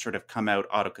did it just sort of come out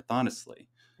autochthonously?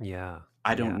 Yeah.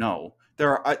 I don't Yeah. know.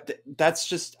 There are that's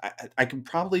just I can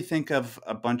probably think of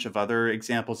a bunch of other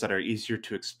examples that are easier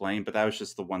to explain, but that was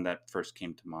just the one that first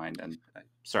came to mind. And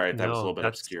sorry if that was a No, little bit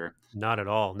that's obscure. not at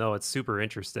all. No, it's super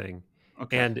interesting.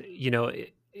 Okay. And,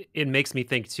 it makes me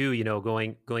think too,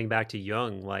 going back to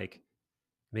Jung, like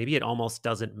maybe it almost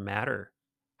doesn't matter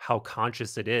how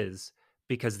conscious it is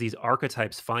because these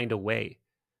archetypes find a way.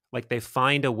 Like they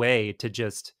find a way to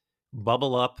just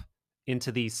bubble up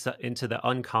into the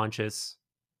unconscious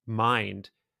mind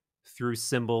through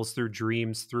symbols, through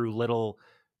dreams, through little,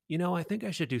 I think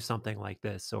I should do something like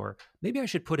this, or maybe I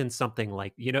should put in something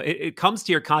like, it comes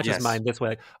to your conscious Yes. mind this way,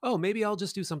 like, oh, maybe I'll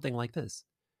just do something like this.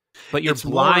 But you're It's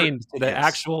more blind to the yes.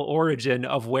 actual origin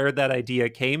of where that idea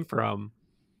came from.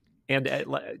 And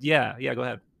yeah, yeah, go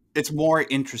ahead. It's more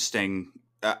interesting.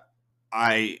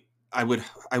 I I would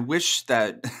I wish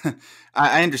that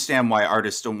I understand why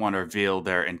artists don't want to reveal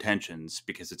their intentions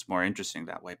because it's more interesting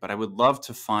that way. But I would love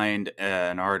to find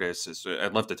an artist.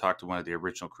 I'd love to talk to one of the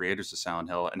original creators of Silent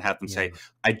Hill and have them Yeah, say,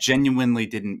 "I genuinely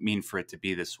didn't mean for it to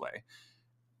be this way."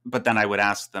 But then I would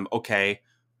ask them, "Okay,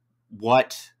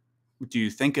 what do you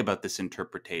think about this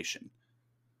interpretation?"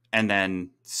 And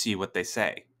then see what they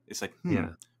say. It's like,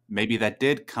 yeah, maybe that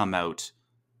did come out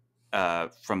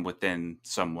from within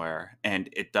somewhere, and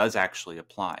it does actually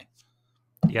apply.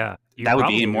 yeah. You're That would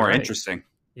be probably more right. interesting.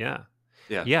 Yeah,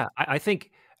 Yeah. yeah. I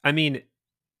think. I mean,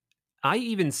 I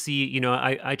even see,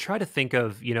 I try to think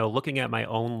of, looking at my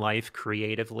own life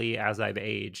creatively as I've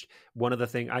aged. One of the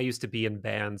things, I used to be in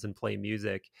bands and play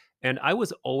music, and I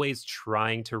was always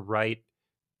trying to write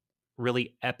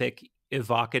really epic,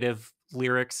 evocative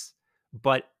lyrics.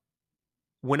 But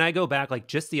when I go back, like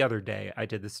just the other day, I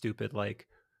did the stupid, like,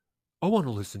 I want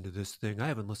to listen to this thing. I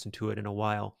haven't listened to it in a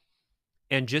while.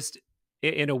 And just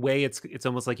in a way, it's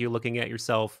almost like you're looking at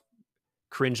yourself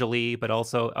cringily, but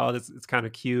also, oh, this it's kind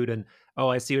of cute, and oh,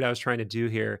 I see what I was trying to do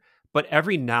here. But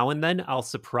every now and then, I'll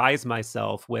surprise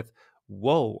myself with,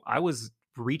 whoa, I was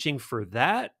reaching for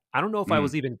that. I don't know if I Mm.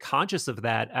 was even conscious of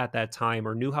that at that time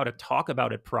or knew how to talk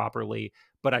about it properly,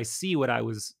 but I see what I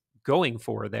was going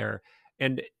for there.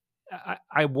 And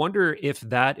I wonder if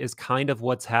that is kind of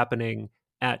what's happening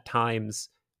at times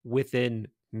within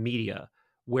media,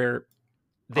 where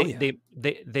Oh they yeah.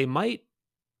 they they might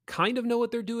kind of know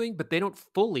what they're doing, but they don't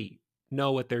fully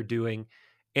know what they're doing.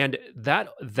 And that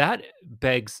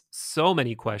begs so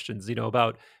many questions,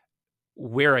 about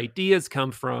where ideas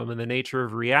come from and the nature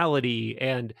of reality,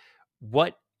 and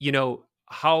what,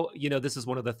 how, this is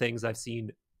one of the things I've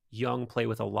seen Jung play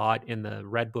with a lot in the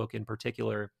Red Book in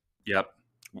particular, Yep.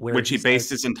 where Which he he says, based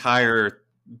his entire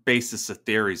basis of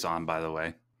theories on, by the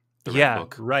way. The Red yeah,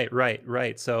 Book. right, right,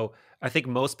 right. So I think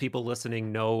most people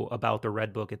listening know about the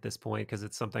Red Book at this point because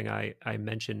it's something I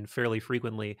mention fairly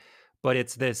frequently. But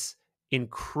it's this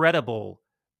incredible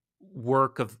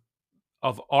work of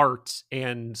art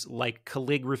and like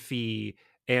calligraphy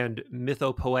and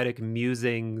mythopoetic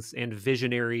musings and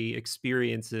visionary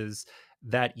experiences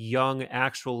that Jung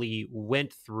actually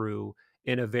went through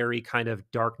in a very kind of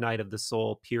dark night of the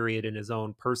soul period in his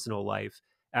own personal life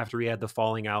after he had the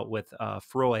falling out with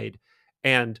Freud.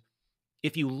 And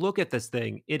if you look at this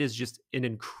thing, it is just an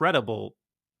incredible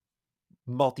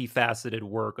multifaceted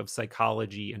work of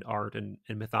psychology and art and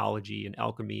mythology and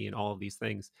alchemy and all of these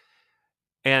things.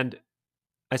 And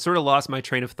I sort of lost my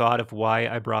train of thought of why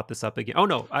I brought this up again. Oh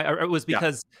no, it was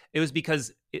Yeah.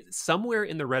 because somewhere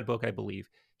in the Red Book, I believe,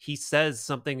 he says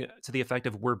something to the effect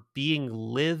of, "We're being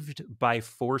lived by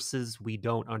forces we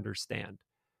don't understand.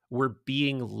 We're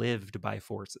being lived by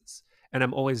forces." And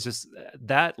I'm always just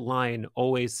that line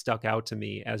always stuck out to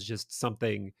me as just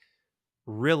something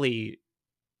really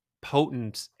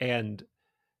potent and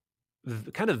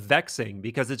kind of vexing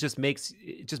because it just makes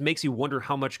you wonder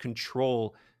how much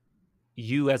control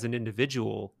you as an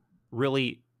individual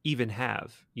really even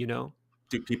have, you know?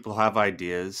 Do people have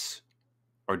ideas,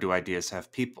 or do ideas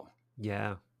have people?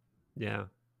 Yeah. Yeah.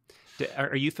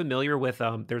 Are you familiar with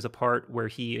there's a part where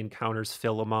he encounters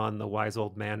Philemon, the wise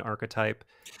old man archetype.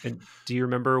 And do you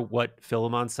remember what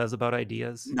Philemon says about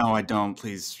ideas? No, I don't.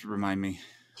 Please remind me.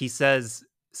 He says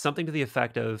something to the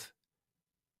effect of,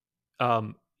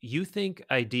 you think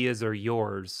ideas are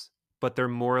yours, but they're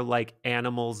more like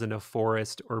animals in a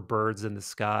forest or birds in the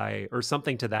sky or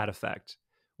something to that effect.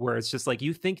 Where it's just like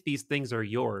you think these things are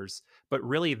yours, but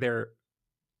really they're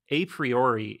a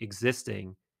priori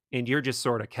existing and you're just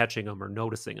sort of catching them or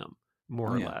noticing them Oh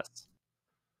more or yeah. less.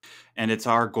 And it's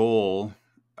our goal,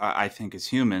 I think, as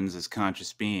humans, as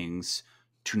conscious beings,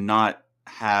 to not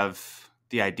have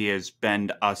the ideas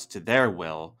bend us to their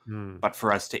will, Hmm. but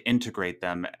for us to integrate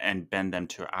them and bend them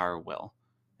to our will.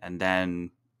 And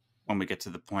then when we get to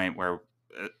the point where,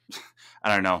 uh,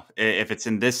 I don't know, if it's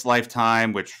in this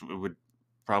lifetime, which would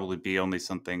probably be only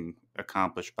something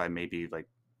accomplished by maybe like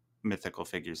mythical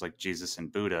figures like Jesus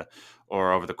and Buddha,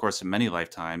 or over the course of many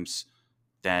lifetimes,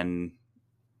 then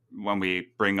when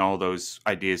we bring all those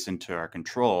ideas into our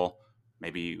control,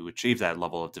 maybe you achieve that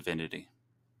level of divinity.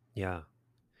 Yeah.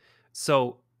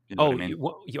 So, You know what I mean?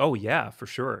 oh yeah, for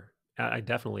sure. I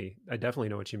definitely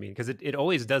know what you mean because it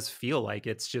always does feel like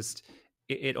it's just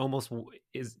it almost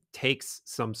takes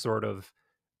some sort of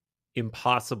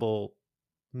impossible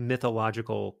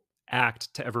mythological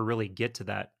act to ever really get to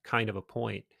that kind of a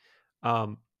point.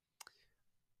 Um,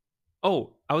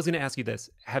 oh, I was going to ask you this.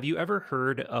 Have you ever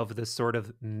heard of the sort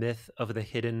of myth of the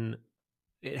hidden?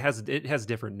 It has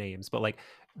different names, but like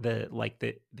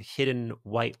the hidden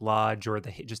White Lodge, or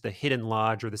just the hidden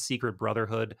lodge, or the secret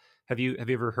brotherhood. Have you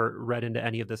ever read into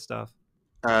any of this stuff?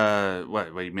 What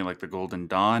you mean, like the Golden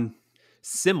Dawn?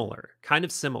 Similar, kind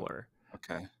of similar.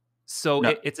 Okay. So No,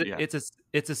 yeah.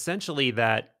 it's essentially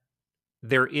that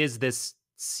there is this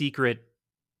secret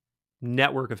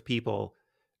network of people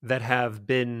that have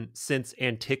been since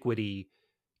antiquity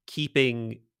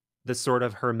keeping the sort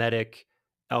of hermetic,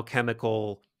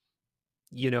 alchemical,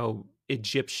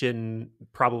 Egyptian,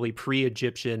 probably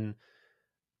pre-Egyptian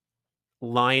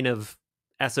line of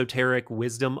esoteric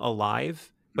wisdom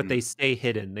alive, but Mm. they stay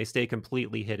hidden. They stay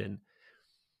completely hidden.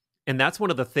 And that's one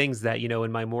of the things that,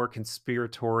 in my more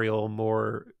conspiratorial,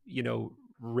 more,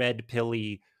 red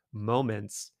pilly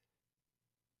moments,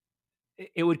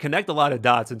 it would connect a lot of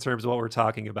dots in terms of what we're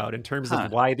talking about, in terms of Huh.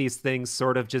 why these things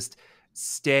sort of just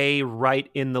stay right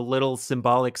in the little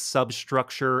symbolic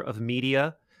substructure of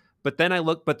media. But then,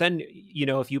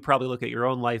 if you probably look at your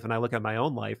own life and I look at my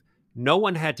own life, no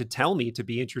one had to tell me to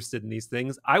be interested in these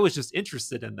things. I was just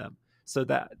interested in them. So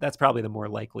that's probably the more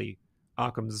likely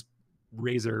Occam's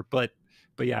razor. But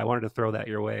yeah, I wanted to throw that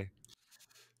your way.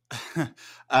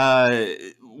 uh,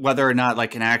 Whether or not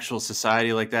like an actual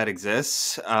society like that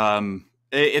exists,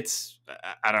 it's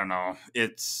I don't know.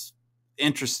 It's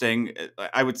interesting.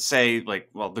 I would say like,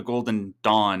 well, the Golden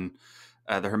Dawn,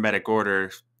 the Hermetic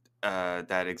Order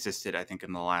that existed, I think,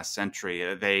 in the last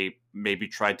century, they maybe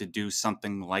tried to do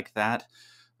something like that,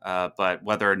 but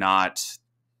whether or not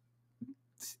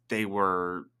they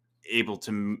were able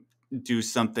to do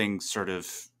something sort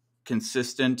of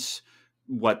consistent,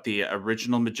 what the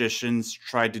original magicians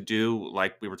tried to do,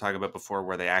 like we were talking about before,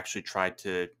 where they actually tried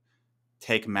to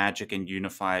take magic and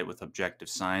unify it with objective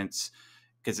science.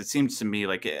 Because it seems to me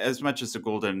like, as much as the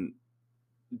Golden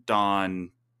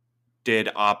Dawn did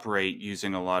operate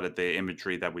using a lot of the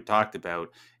imagery that we talked about,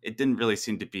 it didn't really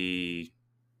seem to be.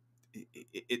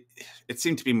 It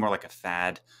seemed to be more like a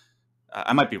fad.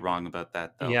 I might be wrong about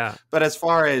that though. Yeah. But as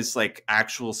far as like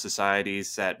actual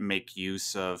societies that make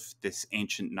use of this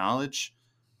ancient knowledge,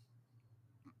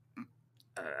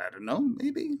 I don't know.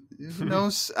 Maybe, who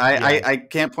knows? Yeah. I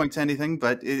can't point to anything,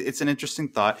 but it's an interesting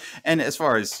thought. And as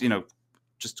far as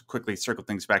just to quickly circle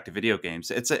things back to video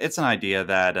games, it's an idea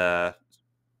that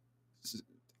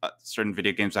certain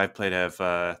video games I've played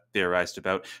have theorized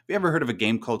about. Have you ever heard of a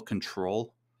game called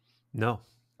Control? No.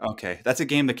 Okay, that's a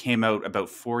game that came out about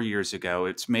 4 years ago.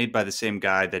 It's made by the same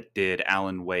guy that did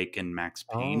Alan Wake and Max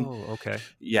Payne. Oh, okay.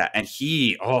 Yeah, and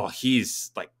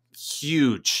he's like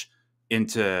huge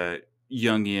into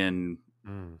Jungian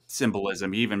Mm.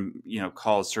 symbolism. He even,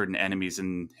 calls certain enemies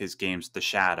in his games the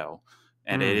shadow.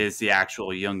 And it Mm. is the actual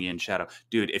Jungian shadow.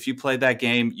 Dude, if you played that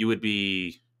game, it'd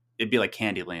be like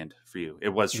Candyland for you. It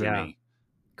was for Yeah. me.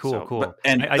 Cool, So, but cool.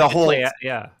 and I the did whole play,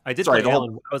 yeah, I did sorry, play the whole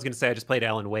Alan. I was gonna say I just played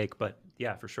Alan Wake, but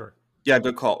yeah, for sure. yeah,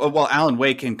 good call. Well, Alan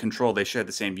Wake and Control, they share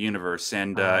the same universe,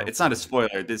 and it's not a Okay.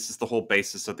 spoiler. This is the whole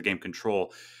basis of the game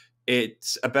Control.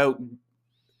 It's about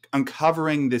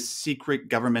uncovering this secret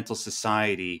governmental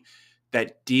society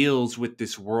that deals with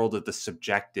this world of the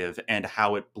subjective and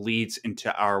how it bleeds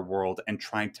into our world and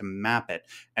trying to map it.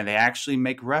 And they actually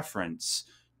make reference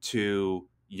to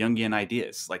Jungian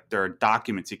ideas. Like there are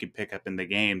documents you can pick up in the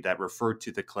game that refer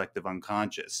to the collective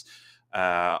unconscious,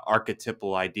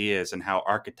 archetypal ideas, and how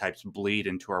archetypes bleed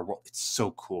into our world. It's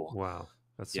so cool. Wow,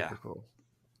 that's Yeah. super cool.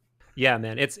 Yeah,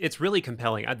 man, it's really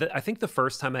compelling. I think the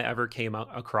first time I ever came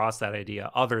across that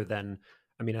idea, other than,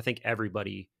 I mean, I think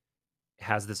everybody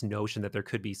has this notion that there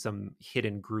could be some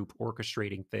hidden group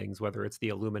orchestrating things, whether it's the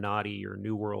Illuminati or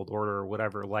New World Order or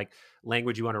whatever, like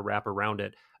language you want to wrap around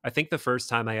it. I think the first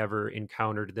time I ever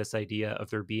encountered this idea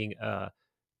of there being a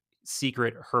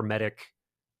secret hermetic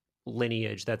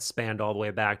lineage that spanned all the way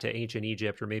back to ancient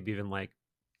Egypt, or maybe even like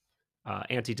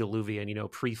antediluvian,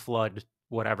 pre-flood,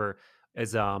 whatever,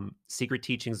 is Secret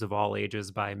Teachings of All Ages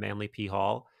by Manly P.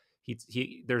 Hall.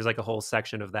 He there's like a whole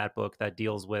section of that book that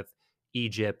deals with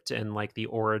Egypt and like the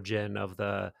origin of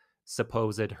the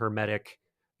supposed hermetic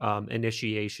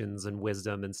initiations and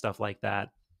wisdom and stuff like that,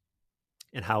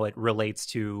 and how it relates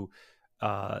to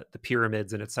the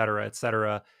pyramids and et cetera, et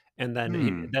cetera. And then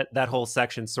Hmm. that whole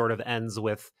section sort of ends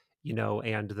with,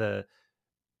 and the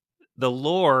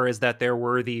lore is that there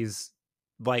were these,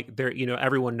 like, there,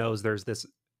 everyone knows there's this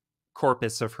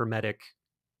corpus of hermetic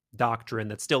doctrine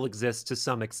that still exists to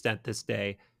some extent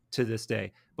to this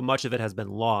day, but much of it has been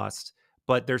lost.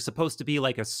 but there's supposed to be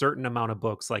like a certain amount of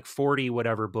books, like 40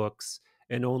 whatever books,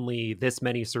 and only this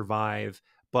many survive.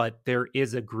 But there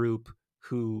is a group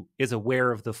who is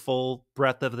aware of the full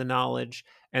breadth of the knowledge,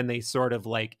 and they sort of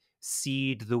like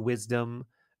seed the wisdom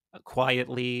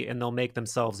quietly, and they'll make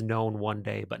themselves known one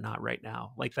day, but not right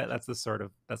now. Like that. That's the sort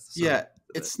of Yeah, of it.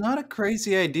 it's not a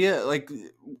crazy idea. Like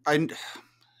I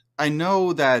I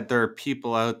know that there are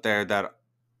people out there that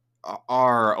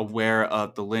are aware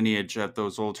of the lineage of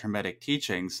those old hermetic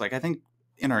teachings. Like I think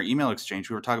in our email exchange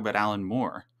we were talking about Alan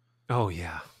Moore, Oh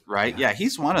yeah, right? yeah, Yeah,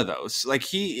 he's one of those. Like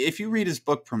he if you read his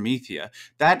book Promethea,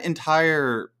 that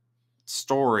entire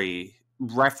story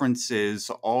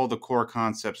references all the core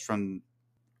concepts from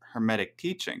hermetic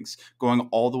teachings, going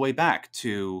all the way back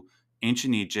to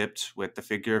ancient Egypt with the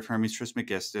figure of Hermes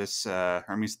Trismegistus,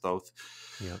 Hermes Thoth,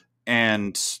 yeah.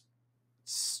 and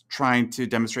trying to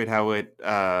demonstrate how it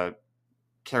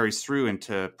carries through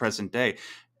into present day.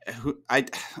 I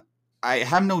I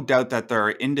have no doubt that there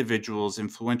are individuals,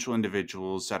 influential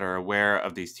individuals, that are aware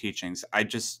of these teachings.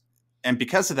 And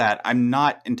because of that, I'm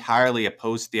not entirely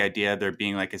opposed to the idea of there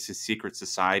being like a secret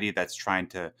society that's trying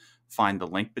to find the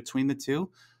link between the two.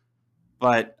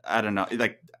 But I don't know.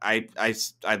 Like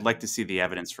I'd like to see the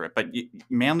evidence for it. But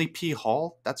Manly P.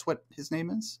 Hall, that's what his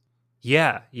name is.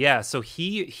 Yeah, yeah. So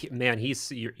man,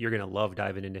 you're gonna love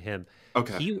diving into him.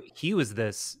 Okay. He was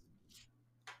this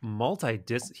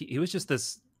he was just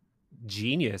this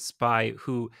genius by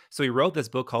who. So he wrote this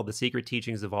book called The Secret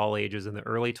Teachings of All Ages in the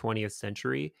early 20th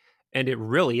century, and it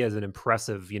really is an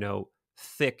impressive,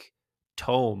 thick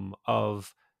tome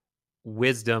of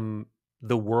wisdom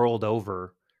the world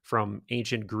over, from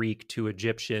ancient Greek to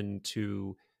Egyptian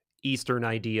to Eastern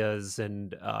ideas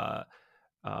and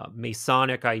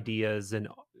Masonic ideas and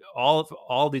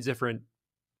all these different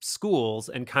schools,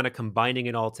 and kind of combining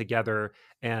it all together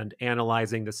and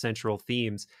analyzing the central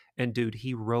themes. And dude,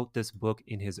 he wrote this book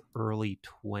in his early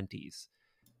 20s.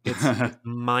 It's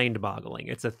mind-boggling.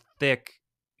 It's a thick,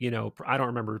 I don't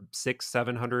remember, 600,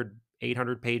 700,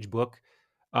 800 page book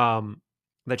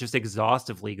that just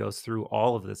exhaustively goes through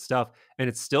all of this stuff, and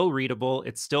it's still readable,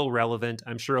 it's still relevant.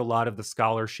 I'm sure a lot of the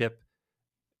scholarship,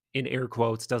 in air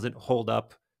quotes, doesn't hold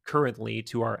up currently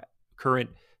to our current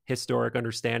historic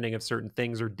understanding of certain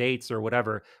things or dates or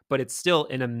whatever, but it's still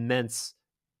an immense,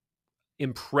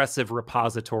 impressive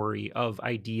repository of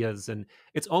ideas. And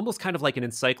it's almost kind of like an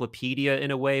encyclopedia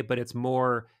in a way, but it's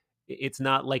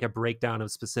not like a breakdown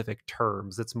of specific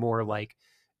terms. It's more like,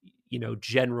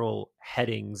 general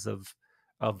headings of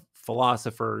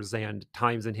philosophers and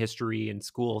times in history and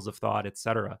schools of thought,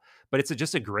 etc. But it's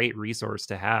just a great resource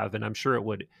to have, and I'm sure it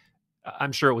would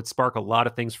spark a lot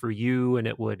of things for you, and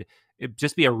it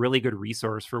just be a really good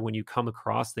resource for when you come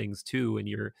across things too, and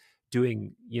you're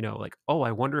doing, like, oh,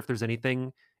 I wonder if there's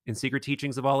anything in Secret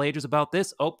Teachings of All Ages about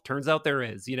this. Oh, turns out there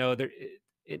is. There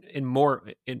in more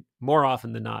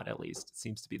often than not, at least, it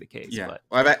seems to be the case. Yeah. But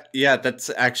Well, yeah,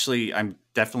 that's actually, I'm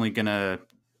definitely gonna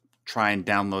try and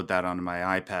download that onto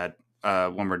my iPad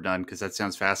when we're done, because that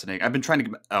sounds fascinating. I've been trying to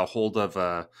get a hold of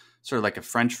sort of like a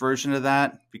French version of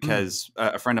that, because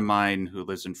a friend of mine who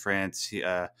lives in France,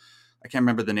 I can't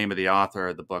remember the name of the author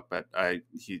of the book, but I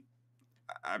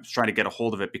was trying to get a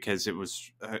hold of it because it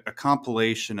was a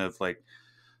compilation of like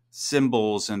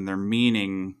symbols and their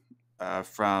meaning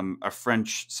from a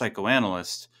French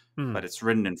psychoanalyst, mm, but it's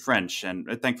written in French, and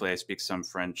thankfully I speak some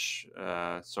French,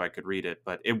 so I could read it.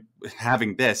 But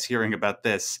hearing about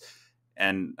this,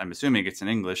 and I'm assuming it's in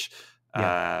English,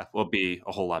 yeah. will be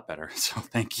a whole lot better. So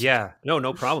thank you. Yeah, no,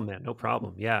 no problem, man, no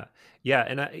problem. Yeah, yeah,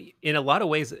 and in a lot of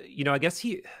ways, I guess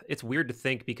it's weird to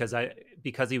think, because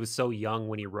he was so young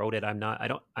when he wrote it.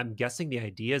 I'm guessing the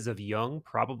ideas of Jung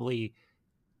probably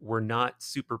were not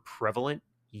super prevalent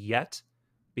yet,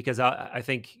 because I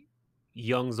think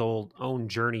Jung's own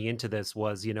journey into this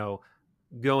was,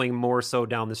 going more so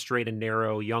down the straight and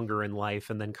narrow younger in life,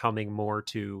 and then coming more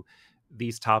to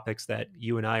these topics that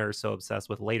you and I are so obsessed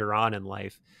with later on in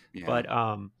life. Yeah.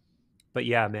 But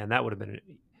yeah, man, that would have been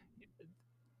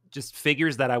just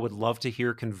figures that I would love to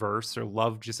hear converse, or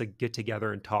love just to get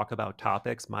together and talk about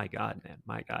topics. My God, man,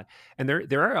 my God. And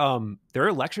there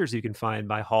are lectures you can find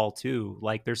by Hall too.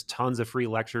 Like there's tons of free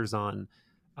lectures on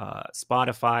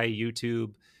Spotify,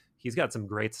 YouTube. He's got some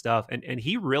great stuff, and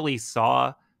he really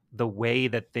saw the way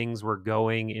that things were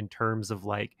going in terms of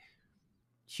like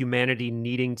humanity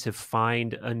needing to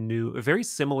find very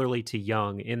similarly to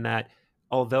Jung, in that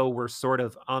although we're sort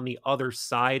of on the other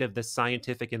side of the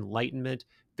scientific enlightenment,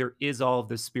 there is all of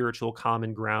the spiritual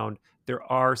common ground. There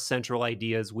are central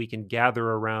ideas we can gather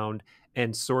around,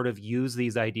 and sort of use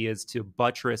these ideas to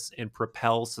buttress and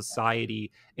propel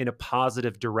society in a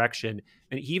positive direction.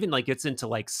 And he even like gets into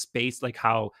like space, like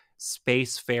how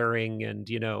spacefaring and,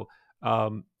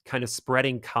 kind of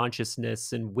spreading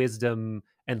consciousness and wisdom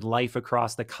and life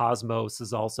across the cosmos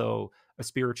is also a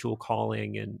spiritual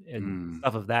calling and Mm,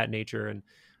 stuff of that nature. And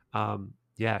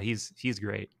yeah, he's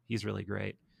great. He's really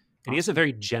great. And he has a awesome.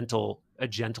 very a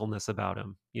gentleness about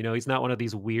him. He's not one of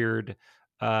these weird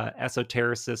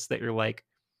esotericists that you're like,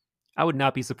 I would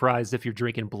not be surprised if you're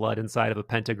drinking blood inside of a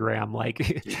pentagram, like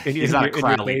in your He's in not your a in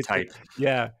your Crowley basement. type.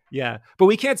 Yeah, yeah. But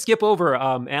we can't skip over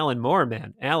Alan Moore,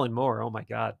 man. Alan Moore. Oh my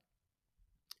God,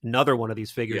 another one of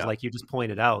these figures, Yeah. like you just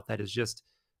pointed out, that is just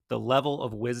the level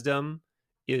of wisdom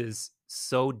is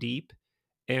so deep,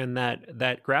 and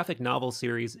that graphic novel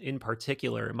series in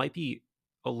particular, it might be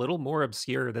a little more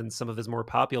obscure than some of his more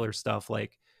popular stuff,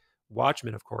 like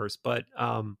Watchmen, of course, but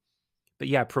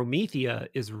yeah, Promethea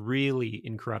is really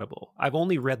incredible. I've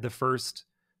only read the first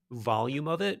volume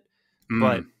of it,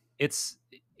 but Mm. it's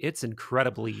it's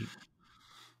incredibly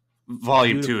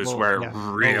Volume 2 is beautiful. where it Yeah.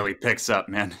 Oh, really picks up,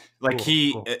 man. Like cool,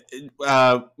 he, cool.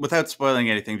 without spoiling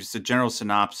anything, just a general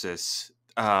synopsis.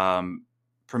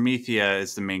 Promethea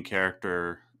is the main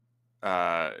character.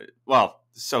 Uh, well,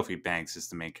 Sophie Banks is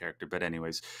the main character, but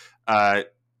anyways, uh,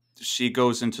 she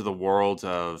goes into the world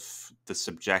of the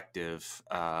subjective,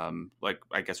 like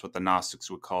I guess what the Gnostics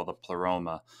would call the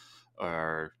pleroma,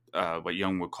 or what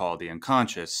Jung would call the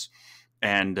unconscious,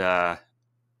 and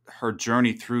her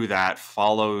journey through that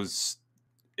follows.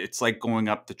 It's like going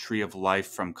up the tree of life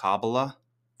from Kabbalah,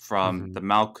 from Hmm. the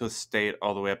Malkuth state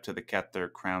all the way up to the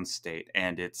Kether crown state,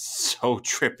 and it's so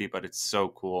trippy, but it's so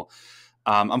cool.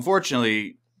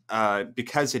 Unfortunately,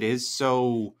 because it is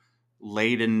so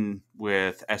laden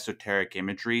with esoteric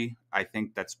imagery, I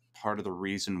think that's part of the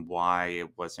reason why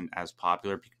it wasn't as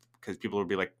popular. Because people would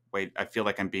be like, "Wait, I feel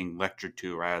like I'm being lectured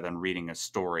to rather than reading a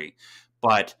story."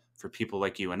 But for people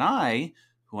like you and I,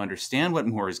 who understand what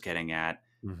Moore is getting at,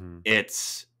 Hmm.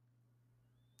 it's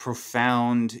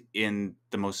profound in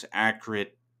the most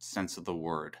accurate sense of the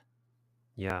word.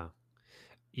 Yeah.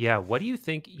 Yeah. What do you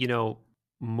think,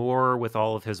 more with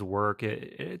all of his work?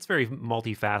 It's very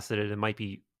multifaceted. It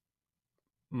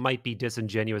might be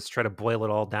disingenuous to try to boil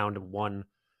it all down to one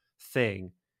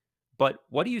thing. But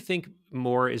what do you think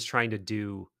Moore is trying to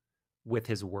do with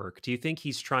his work? Do you think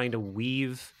he's trying to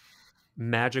weave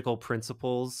magical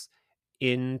principles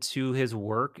into his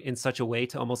work in such a way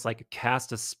to almost like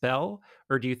cast a spell?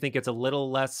 Or do you think it's a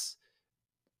little less,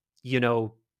 you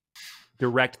know,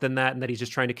 direct than that, and that he's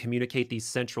just trying to communicate these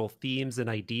central themes and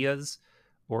ideas?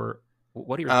 Or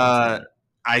what are your thoughts on Uh, that?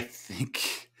 I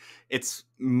think it's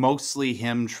mostly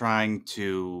him trying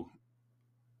to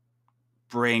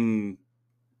bring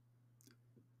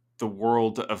the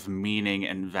world of meaning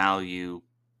and value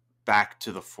back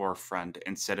to the forefront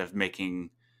instead of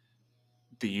making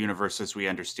the universe as we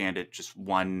understand it just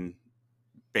one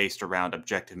based around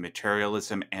objective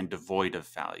materialism and devoid of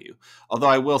value. Although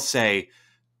I will say,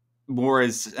 Moore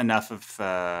is enough of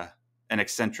an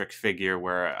eccentric figure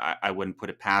where I wouldn't put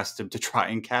it past him to try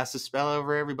and cast a spell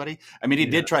over everybody. I mean, he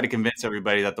Yeah. did try to convince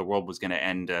everybody that the world was going to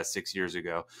end 6 years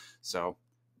ago. So,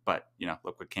 but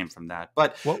look what came from that.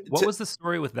 But What to, was the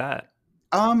story with that?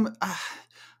 um,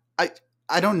 I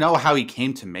I don't know how he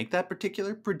came to make that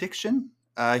particular prediction.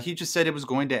 He just said it was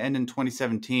going to end in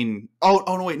 2017. Oh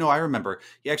no, wait, no, I remember.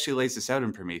 He actually lays this out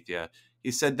in Promethea.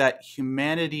 He said that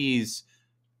humanity's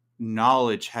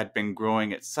knowledge had been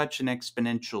growing at such an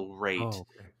exponential rate Oh,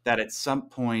 okay. that at some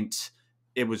point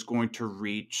it was going to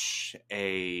reach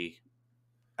a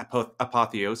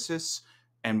apotheosis,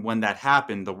 and when that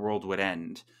happened the world would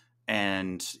end.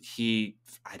 And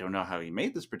I don't know how he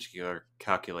made this particular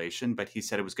calculation, but he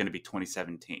said it was going to be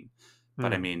 2017.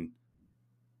 But I Hmm. mean,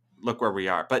 look where we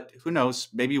are. But who knows,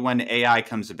 maybe when AI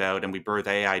comes about and we birth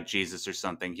AI Jesus or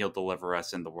something, he'll deliver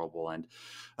us and the world will end.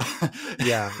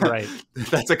 Yeah, right.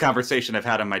 That's a conversation I've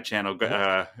had on my channel,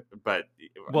 Well, but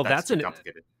well, that's too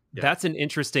complicated. Yeah. that's an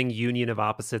interesting union of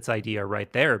opposites idea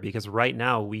right there, because right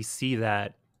now we see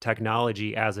that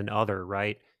technology as an other,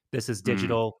 right? This is Mm.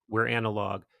 digital, we're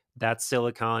analog. That's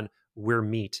silicon, we're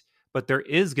meat. But there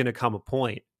is going to come a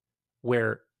point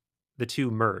where the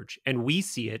two merge, and we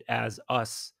see it as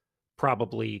us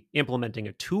probably implementing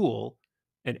a tool,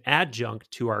 an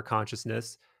adjunct to our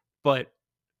consciousness. But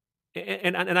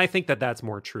and I think that that's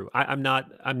more true. I'm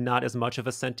not as much of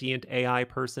a sentient AI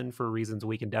person for reasons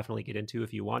we can definitely get into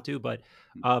if you want to,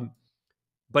 um,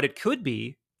 but it could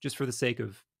be, just for the sake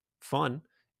of fun,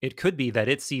 it could be that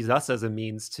it sees us as a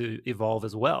means to evolve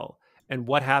as well. And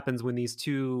what happens when these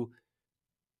two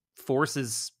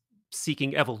forces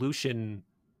seeking evolution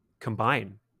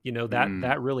combine. That Mm.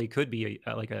 that really could be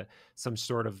like some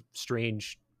sort of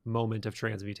strange moment of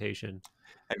transmutation.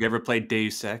 Have you ever played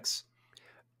Deus Ex?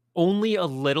 Only a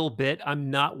little bit. I'm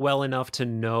not well enough to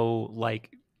know like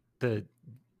the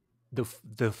the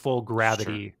full Sure.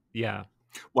 gravity. Yeah.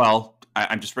 Well,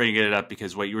 I'm just bringing it up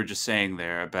because what you were just saying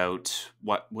there about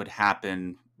what would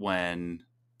happen when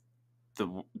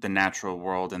the natural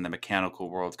world and the mechanical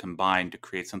world combine to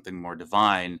create something more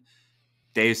divine.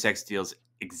 Deus Ex deals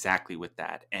exactly with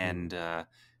that, Mm. and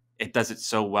it does it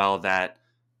so well that,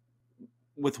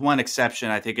 with one exception,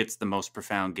 I think it's the most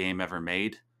profound game ever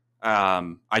made.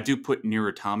 I do put Nier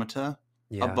Automata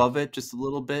Yeah. above it just a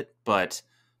little bit, but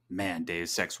man,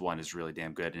 Deus Ex One is really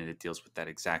damn good, and it deals with that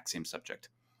exact same subject.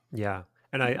 Yeah.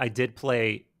 And I did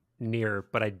play Near,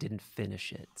 but I didn't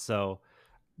finish it. So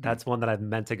Mm. that's one that I've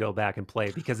meant to go back and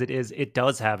play because it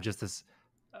does have just this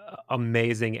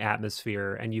amazing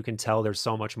atmosphere, and you can tell there's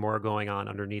so much more going on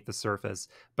underneath the surface.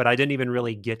 But I didn't even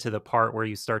really get to the part where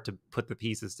you start to put the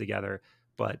pieces together.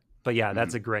 But yeah,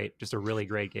 that's Mhm. just a really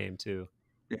great game too.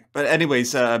 Yeah. But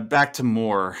anyways, back to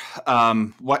Moore.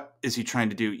 What is he trying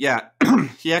to do? Yeah,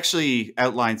 he actually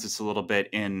outlines this a little bit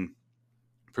in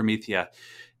Promethea.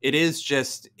 It is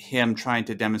just him trying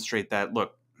to demonstrate that,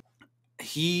 look,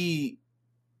 he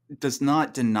does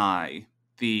not deny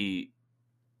the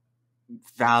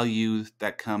value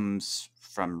that comes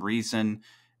from reason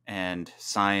and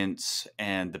science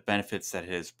and the benefits that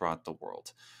it has brought the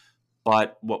world.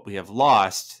 But what we have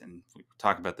lost, and we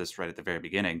talk about this right at the very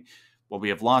beginning, what we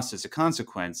have lost as a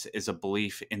consequence is a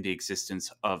belief in the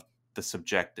existence of the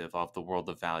subjective, of the world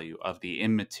of value, of the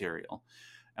immaterial.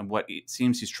 And what it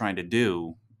seems he's trying to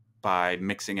do by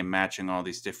mixing and matching all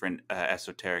these different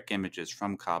esoteric images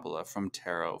from Kabbalah, from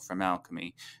tarot, from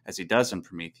alchemy, as he does in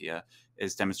Promethea,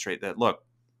 is demonstrate that, look,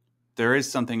 there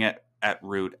is something at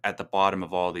root at the bottom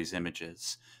of all these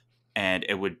images. And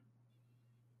it would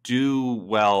do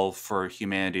well for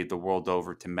humanity the world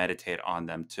over to meditate on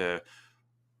them, to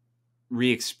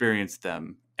re-experience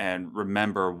them and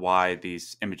remember why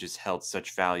these images held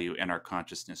such value in our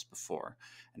consciousness before.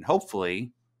 And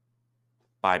hopefully,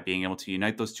 by being able to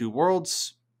unite those two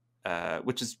worlds,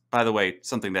 which is, by the way,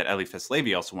 something that Eliphas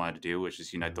Levi also wanted to do, which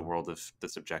is unite the Mhm. world of the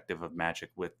subjective of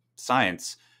magic with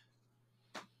science,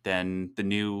 then the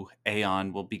new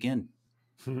aeon will begin.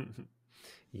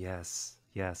 Yes,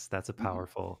 yes, that's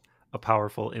Mhm. a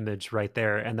powerful image right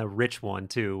there, and a rich one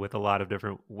too, with a lot of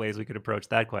different ways we could approach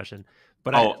that question.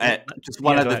 But Oh, just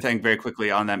one yeah, go other ahead. thing very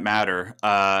quickly on that matter.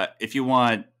 If you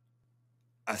want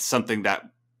something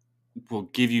that will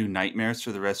give you nightmares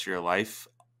for the rest of your life,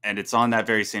 and it's on that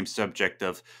very same subject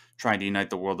of trying to unite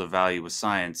the world of value with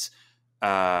science,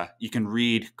 you can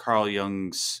read Carl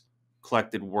Jung's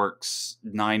collected works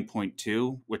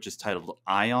 9.2, which is titled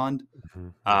Ion. Mhm,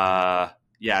 mhm. Uh,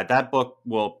 yeah, that book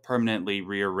will permanently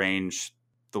rearrange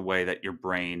the way that your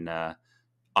brain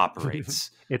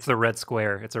operates. It's the red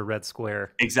square. It's a red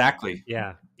square. Exactly.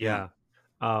 Yeah, Yeah.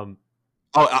 yeah. Um,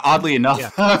 Oh, oddly yeah.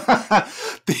 enough,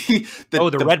 the, Oh,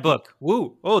 the the red book.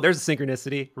 Woo. Oh, there's a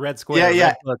synchronicity. Red yeah, square, yeah,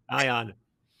 red book, ion.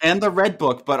 and the red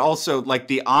book, but also like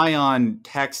the ion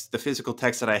text, the physical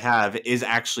text that I have is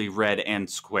actually red and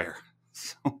square.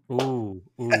 So, Ooh,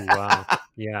 ooh, wow.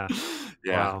 Yeah,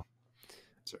 yeah. wow.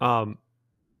 Sorry. Um,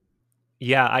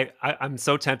 yeah, I'm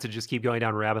so tempted to just keep going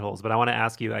down rabbit holes, but I want to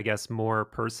ask you, I guess, more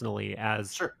personally,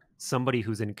 as Sure. somebody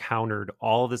who's encountered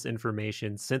all this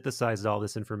information, synthesized all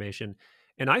this information.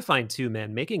 And I find too,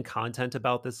 man, making content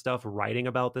about this stuff, writing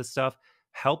about this stuff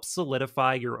helps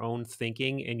solidify your own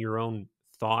thinking and your own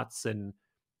thoughts and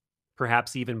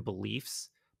perhaps even beliefs,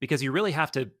 because you really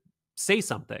have to say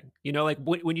something. Like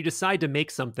when you decide to make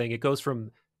something, it goes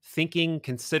from thinking,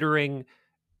 considering,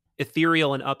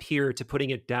 ethereal and up here, to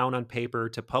putting it down on paper,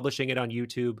 to publishing it on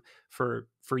YouTube for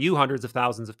you, hundreds of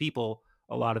thousands of people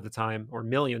a lot of the time, or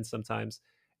millions sometimes.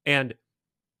 And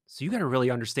so you got to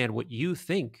really understand what you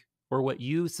think or what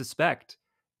you suspect.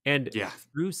 And Yeah.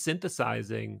 through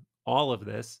synthesizing all of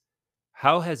this,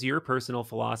 how has your personal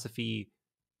philosophy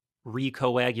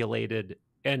recoagulated?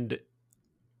 And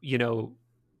you know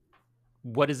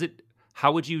what is it,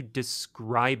 how would you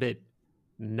describe it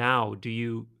now? Do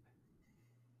you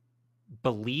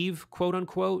believe, quote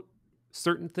unquote,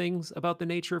 certain things about the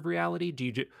nature of reality? Do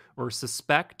you or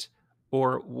suspect,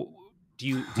 or do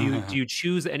you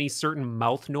choose any certain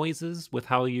mouth noises with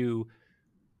how you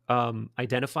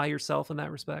identify yourself in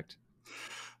that respect?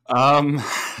 um,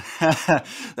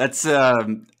 that's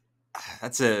um,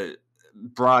 that's a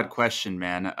broad question,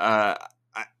 man. I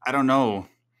don't know.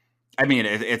 I mean,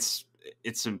 it's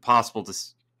impossible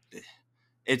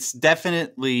it's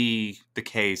definitely the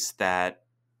case that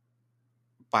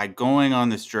by going on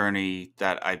this journey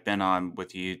that I've been on with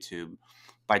YouTube,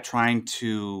 by trying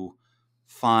to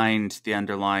find the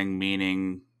underlying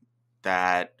meaning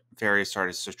that various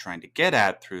artists are trying to get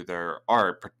at through their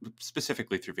art,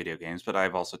 specifically through video games, but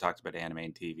I've also talked about anime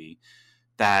and TV,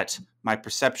 that my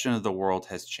perception of the world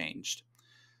has changed.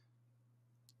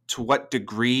 To what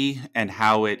degree and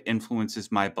how it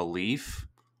influences my belief,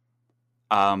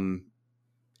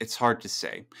 it's hard to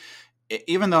say.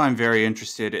 Even though I'm very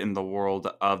interested in the world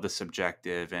of the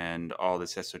subjective and all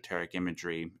this esoteric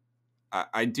imagery,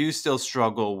 I do still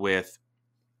struggle with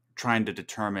trying to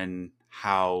determine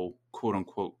how quote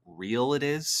unquote real it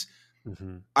is.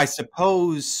 Mm-hmm. I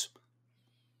suppose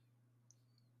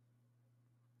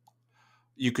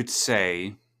you could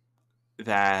say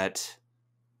that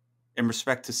in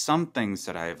respect to some things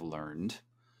that I have learned,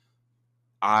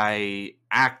 I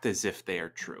act as if they are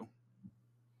true.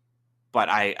 But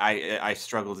I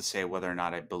struggle to say whether or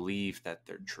not I believe that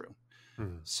they're true.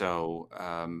 Mm-hmm. So,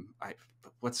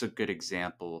 what's a good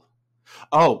example?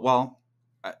 Oh, well,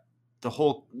 the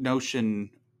whole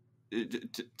notion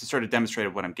to sort of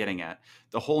demonstrate what I'm getting at,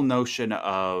 the whole notion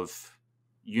of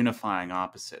unifying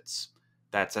opposites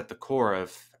that's at the core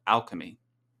of alchemy,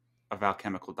 of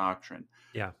alchemical doctrine.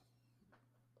 Yeah.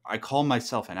 I call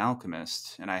myself an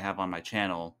alchemist, and I have on my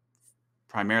channel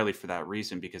primarily for that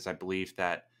reason, because I believe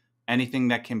that anything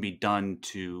that can be done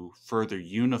to further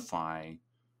unify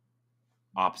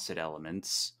opposite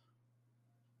elements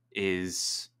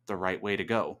is the right way to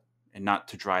go and not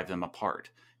to drive them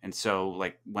apart. And so,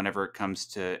 like, whenever it comes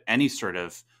to any sort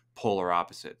of polar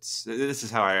opposites, this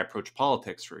is how I approach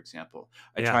politics, for example.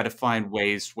 I Yeah. try to find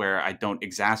ways where I don't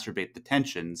exacerbate the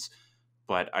tensions,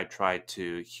 but I try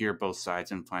to hear both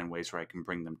sides and find ways where I can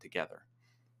bring them together.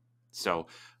 So,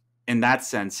 in that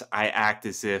sense, I act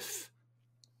as if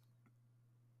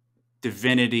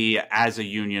divinity as a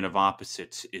union of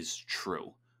opposites is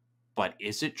true. But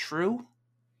is it true?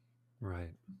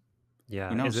 Right. Who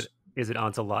Yeah. knows? Is it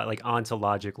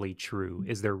ontologically true?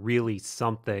 Is there really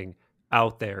something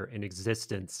out there in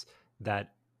existence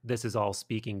that this is all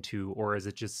speaking to, or is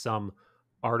it just some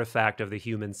artifact of the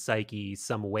human psyche,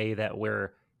 some way that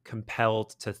we're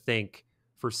compelled to think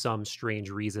for some strange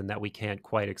reason that we can't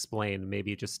quite explain?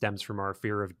 Maybe it just stems from our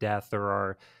fear of death, or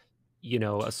our,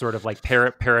 a sort of like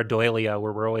pareidolia,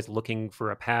 where we're always looking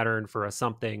for a pattern, for a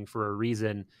something, for a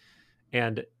reason.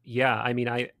 And yeah, I mean,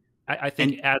 I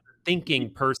think And as a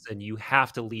thinking person, you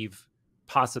have to leave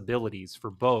possibilities for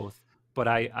both. But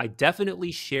I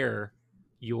definitely share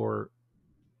your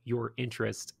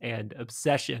interest and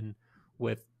obsession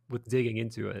with digging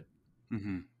into it.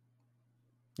 mhm,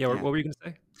 Yeah, yeah, what were you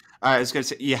gonna say? I was going to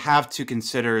say you have to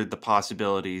consider the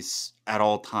possibilities at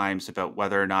all times about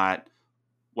whether or not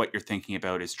what you're thinking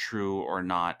about is true or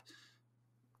not.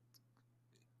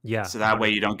 Yeah, So that way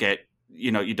 100. you don't get,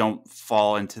 you don't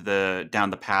fall into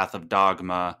down the path of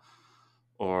dogma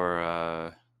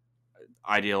or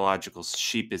ideological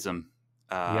sheepism.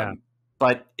 Yeah,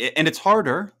 And it's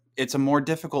harder. It's a more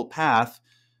difficult path,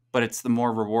 but it's the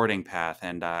more rewarding path.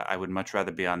 And I would much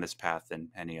rather be on this path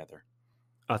than any other.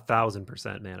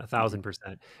 1,000%, man, a Mhm.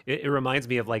 1,000%. It reminds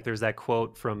me of, like, there's that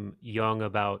quote from Jung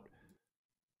about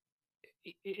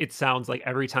it sounds like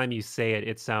every time you say it,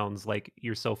 it sounds like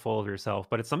you're so full of yourself,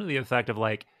 but it's something to the effect of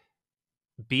like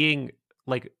being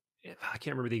like I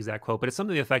can't remember the exact quote, but it's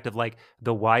something to the effect of like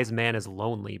the wise man is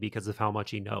lonely because of how much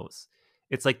he knows.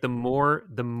 It's like the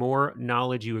more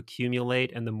knowledge you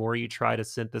accumulate and the more you try to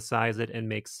synthesize it and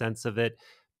make sense of it,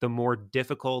 the more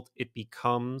difficult it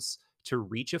becomes to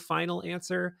reach a final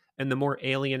answer, and the more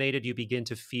alienated you begin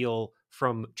to feel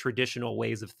from traditional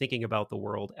ways of thinking about the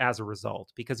world as a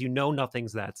result, because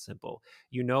nothing's that simple.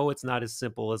 It's not as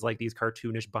simple as like these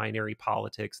cartoonish binary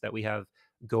politics that we have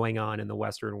going on in the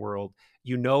Western world.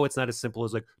 It's not as simple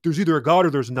as like there's either a God or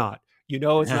there's not.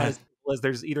 It's not as simple as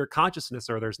there's either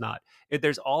consciousness or there's not.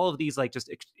 There's all of these like just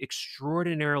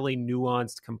extraordinarily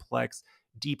nuanced, complex,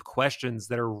 deep questions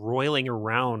that are roiling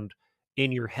around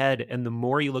in your head, and the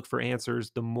more you look for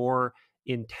answers, the more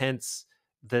intense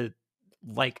the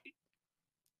like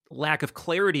lack of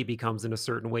clarity becomes in a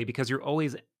certain way, because you're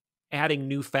always adding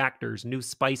new factors, new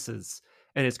spices,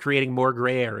 and it's creating more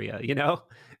gray area.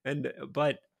 And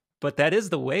but that is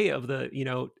the way of the,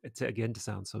 to again to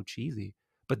sound so cheesy,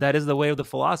 but that is the way of the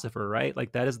philosopher, right?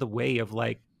 Like that is the way of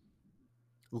like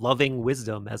loving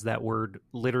wisdom, as that word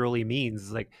literally means.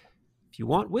 It's like if you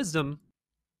want wisdom,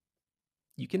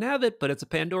 you can have it, but it's a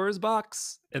Pandora's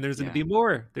box, and there's going to Yeah. be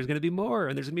more. There's going to be more,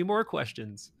 and there's going to be more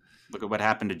questions. Look at what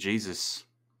happened to Jesus.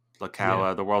 Look how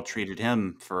Yeah, the world treated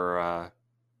him for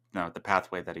no, the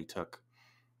pathway that he took.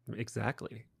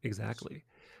 exactly. Exactly.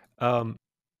 Um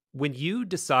when you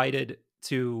decided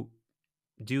to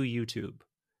do YouTube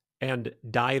and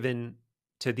dive in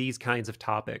to these kinds of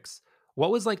topics,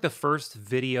 what was like the first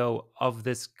video of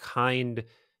this kind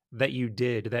that you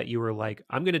did that you were like,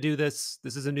 I'm going to do this.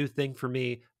 This is a new thing for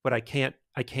me, but I can't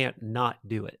not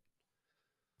do it.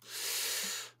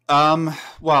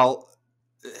 Well,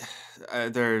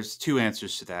 there's two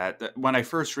answers to that. When I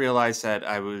first realized that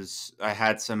I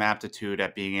had some aptitude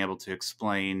at being able to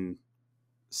explain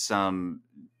some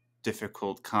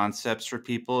difficult concepts for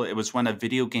people, it was when a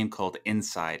video game called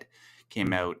Inside came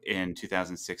Mm, out in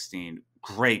 2016.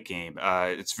 Great game.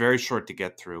 It's very short to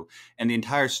get through, and the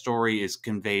entire story is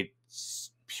conveyed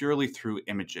purely through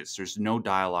images. There's no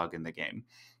dialogue in the game,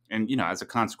 and as a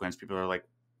consequence, people are like,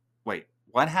 "Wait,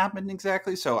 what happened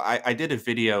exactly?" So I did a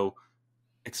video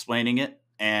explaining it,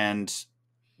 and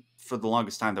for the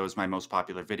longest time, that was my most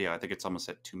popular video. I think it's almost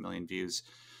at 2 million views.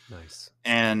 nice.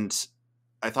 And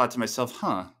I thought to myself,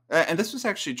 huh. And this was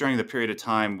actually during the period of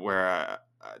time where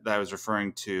that I was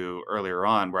referring to earlier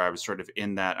on, where I was sort of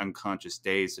in that unconscious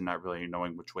daze and not really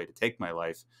knowing which way to take my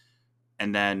life.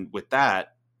 And then with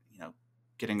that,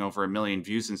 getting over 1 million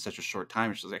views in such a short time,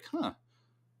 it's just like, huh.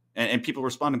 And people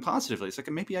responding positively. It's like,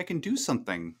 maybe I can do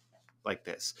something like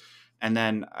this. And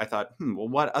then I thought, well,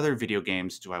 what other video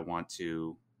games do I want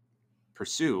to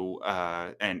pursue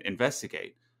and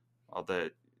investigate? Well,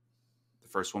 the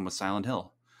first one was Silent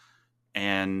Hill.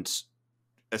 And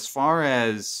as far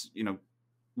as,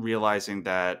 realizing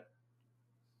that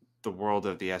the world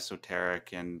of the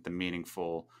esoteric and the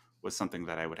meaningful was something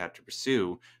that I would have to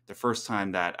pursue, the first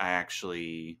time that I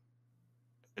actually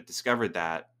discovered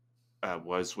that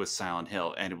was with Silent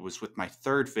Hill. And it was with my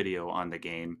third video on the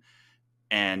game.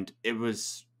 And it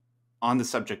was on the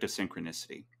subject of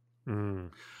synchronicity.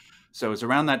 Mm, So it was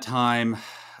around that time.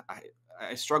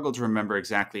 I struggle to remember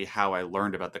exactly how I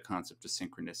learned about the concept of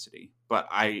synchronicity, but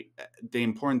the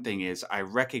important thing is I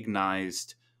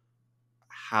recognized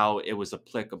how it was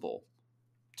applicable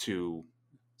to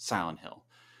Silent Hill,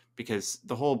 because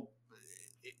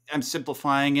I'm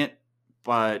simplifying it,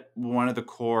 but one of the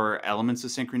core elements of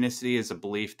synchronicity is a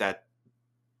belief that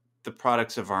the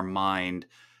products of our mind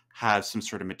have some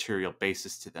sort of material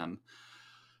basis to them.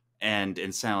 And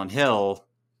in Silent Hill,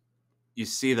 you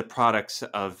see the products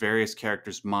of various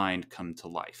characters' mind come to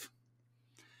life.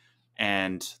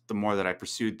 And the more that I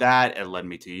pursued that, it led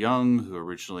me to Jung, who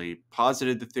originally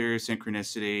posited the theory of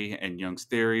synchronicity, and Jung's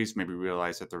theories made me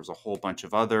realize that there was a whole bunch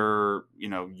of other,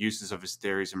 uses of his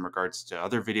theories in regards to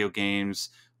other video games,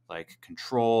 like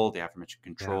Control, the aforementioned yeah.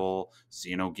 Control,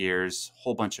 Xenogears, a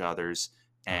whole bunch of others.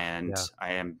 Ah, And yeah.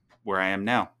 I am where I am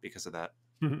now because of that.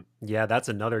 Mhm. Yeah, that's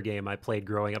another game I played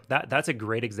growing up. That's a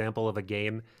great example of a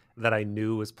game that I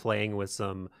knew was playing with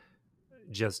some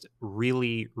just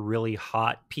really, really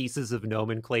hot pieces of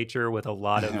nomenclature with a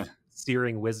lot of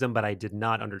steering wisdom, but I did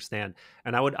not understand.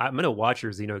 And I'm gonna watch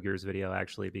your Xenogears video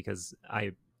actually because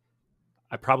I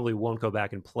probably won't go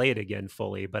back and play it again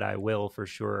fully, but I will for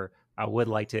sure. I would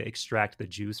like to extract the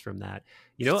juice from that.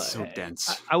 You know, It's so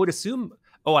dense. I would assume.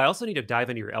 Oh, I also need to dive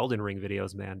into your Elden Ring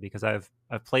videos, man, because I've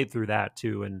played through that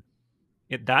too, and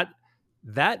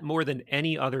that more than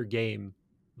any other game,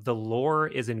 the lore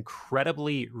is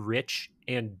incredibly rich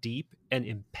and deep and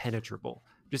impenetrable.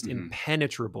 Just Hmm.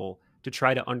 impenetrable to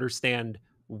try to understand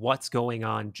what's going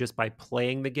on just by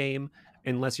playing the game,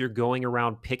 unless you're going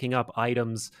around picking up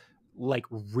items, like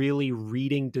really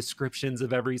reading descriptions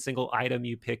of every single item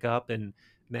you pick up. And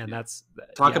man, Yeah. that's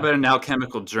Talk yeah, about an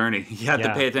alchemical journey. You have to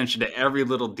yeah, pay attention to every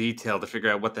little detail to figure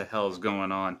out what the hell is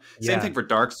going on. Same yeah. thing for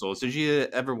Dark Souls. Did you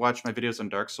ever watch my videos on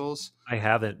Dark Souls? I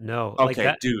haven't. No, like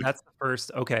Okay, dude. that's the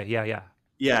first. Okay, yeah, yeah,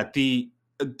 Yeah, the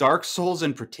Dark Souls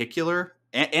in particular,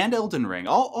 and Elden Ring,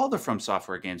 all the From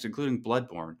Software games, including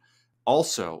Bloodborne,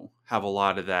 also have a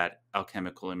lot of that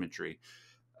alchemical imagery.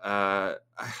 Uh,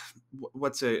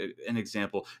 what's an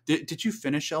example? Did you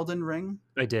finish Elden Ring?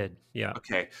 I did. Yeah.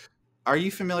 Okay. Are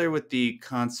you familiar with the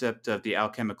concept of the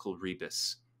alchemical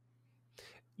rebus?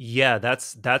 Yeah,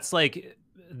 that's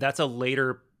a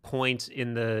later point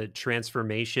in the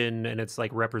transformation, and it's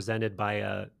like represented by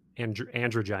a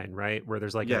androgyne, right? Where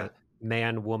there's like Yeah, a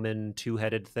man woman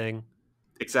two-headed thing.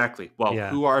 exactly. Well, Yeah.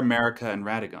 who are America and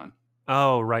Radagon?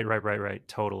 Oh, right, right, right, right.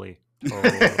 Totally,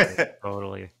 totally,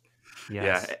 totally. Yeah,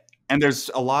 Yes. and there's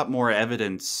a lot more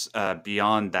evidence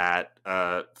beyond that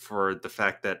for the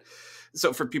fact that,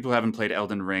 so for people who haven't played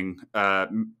Elden Ring,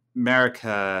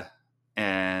 Marika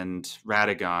and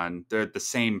Radagon, they're the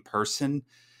same person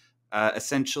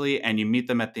essentially, and you meet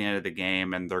them at the end of the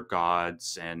game, and they're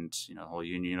gods, and the whole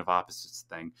union of opposites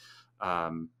thing.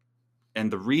 Um,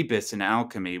 and the rebus in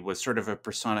alchemy was sort of a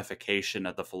personification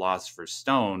of the philosopher's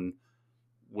stone,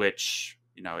 which,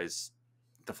 is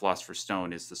the Philosopher's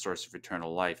Stone is the source of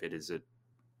eternal life. It is a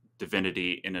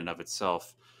divinity in and of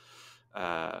itself.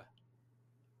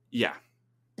 Yeah.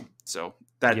 So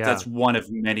Yeah. that's one of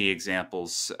many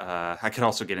examples. I could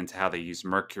also get into how they use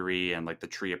mercury and like the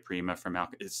Tria Prima from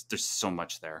there's so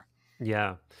much there.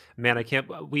 Yeah. Man, I can't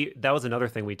we that was another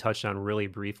thing we touched on really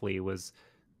briefly was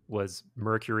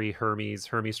Mercury, Hermes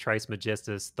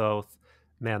Trismegistus, Thoth.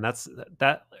 Man,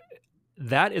 that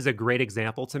that is a great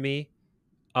example to me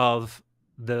of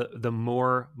the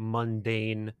more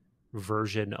mundane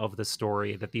version of the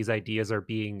story, that these ideas are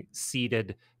being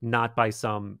seeded not by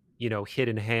some,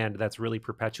 hidden hand that's really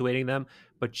perpetuating them,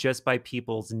 but just by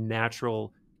people's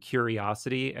natural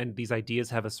curiosity, and these ideas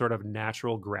have a sort of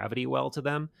natural gravity well to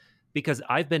them. Because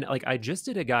I've been like, I just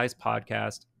did a guy's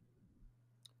podcast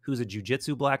who's a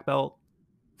jujitsu black belt,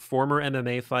 former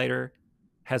MMA fighter,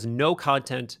 has no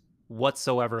content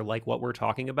whatsoever like what we're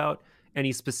talking about. And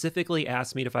he specifically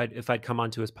asked me if I'd come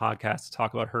onto his podcast to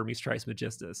talk about Hermes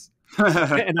Trismegistus.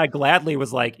 And I gladly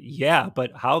was like, yeah,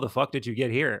 but how the fuck did you get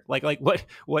here? Like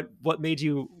what made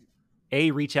you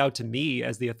A, reach out to me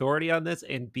as the authority on this,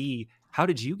 and B, how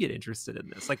did you get interested in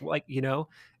this?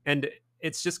 And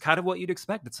it's just kind of what you'd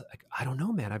expect. It's like, I don't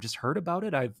know, man. I've just heard about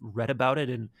it. I've read about it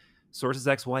in sources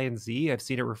X, Y, and Z. I've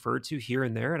seen it referred to here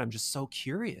and there, and I'm just so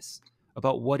curious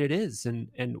about what it is and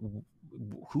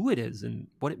who it is and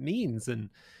what it means. And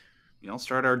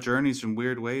Start our journeys in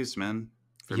weird ways, man.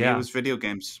 For me, it yeah, was video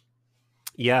games.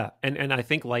 yeah, and I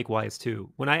think likewise too.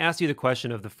 When I asked you the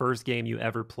question of the first game you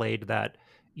ever played that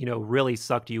really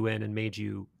sucked you in and made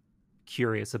you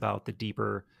curious about the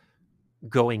deeper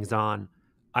goings on,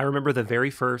 I remember the very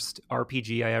first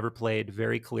RPG I ever played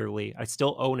very clearly. I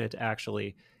still own it,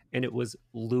 actually, and it was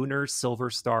Lunar Silver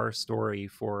Star Story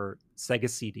for Sega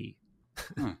CD.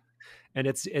 Huh. And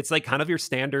it's like kind of your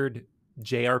standard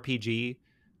JRPG.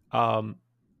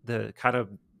 The kind of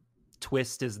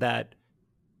twist is that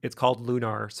it's called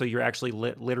Lunar, so you're actually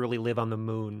literally live on the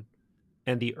moon,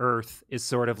 and the Earth is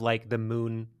sort of like the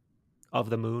moon of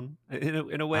the moon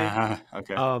in a way.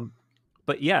 Okay. Um,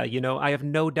 but yeah, I have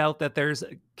no doubt that there's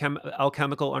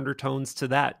alchemical undertones to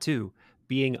that too,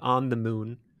 being on the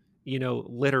moon,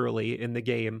 literally in the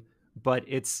game. But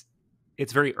it's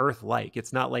very Earth-like.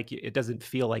 It's not like, it doesn't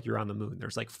feel like you're on the moon.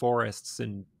 There's like forests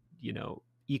and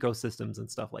ecosystems and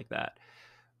stuff like that.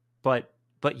 But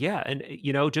yeah, and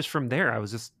just from there, I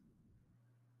was just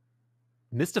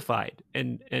mystified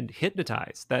and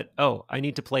hypnotized that, oh, I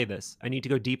need to play this. I need to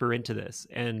go deeper into this.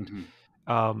 And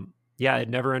yeah, it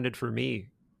never ended for me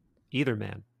either,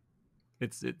 man.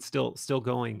 It's still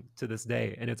going to this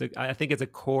day, and I think it's a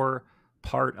core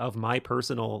part of my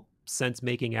personal sense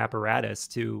making apparatus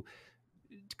to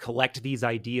collect these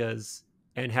ideas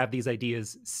and have these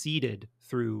ideas seeded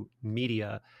through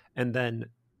media, and then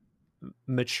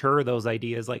mature those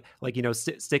ideas,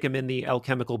 stick them in the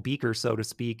alchemical beaker, so to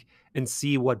speak, and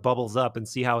see what bubbles up and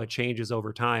see how it changes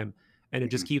over time. And it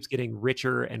just keeps getting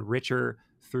richer and richer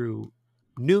through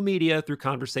new media, through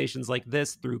conversations like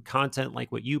this, through content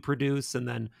like what you produce, and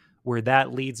then where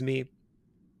that leads me.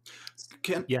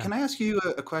 Yeah, Can I ask you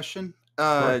a question?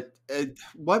 sure.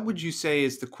 What would you say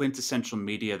is the quintessential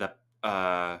media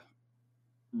that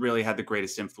really had the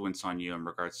greatest influence on you in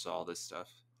regards to all this stuff?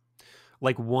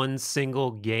 Like one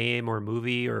single game or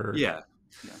movie, or Yeah.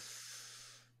 Yeah.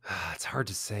 it's hard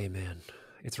to say, man.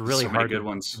 It's There's really so many hard good to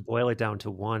ones. boil it down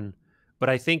to one. But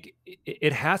I think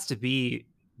it has to be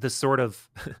the sort of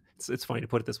it's funny to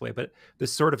put it this way, but the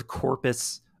sort of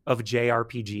corpus of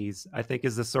JRPGs, I think,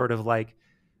 is the sort of like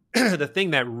the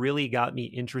thing that really got me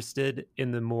interested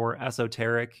in the more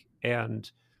esoteric and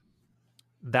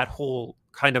that whole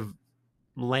kind of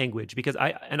language. Because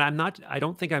I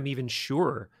don't think I'm even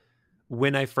sure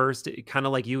when I first, kind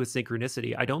of like you with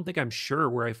synchronicity, I don't think I'm sure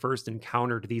where I first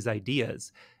encountered these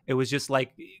ideas. It was just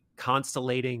like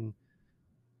constellating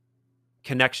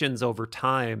connections over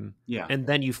time. Yeah. And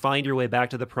then you find your way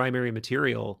back to the primary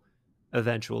material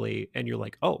eventually. And you're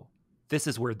like, oh, this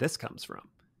is where this comes from.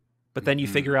 But then you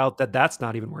figure out that that's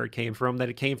not even where it came from, that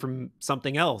it came from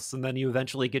something else. And then you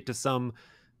eventually get to some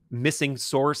missing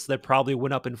source that probably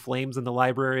went up in flames in the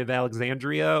Library of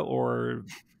Alexandria, or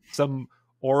some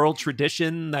oral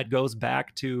tradition that goes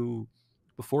back to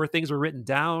before things were written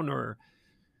down, or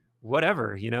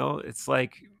whatever. It's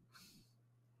like,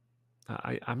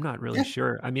 I'm not really Yeah.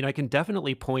 sure. I mean, I can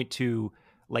definitely point to,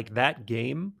 like, that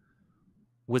game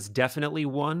was definitely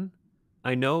one.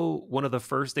 I know one of the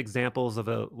first examples of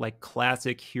a like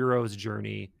classic hero's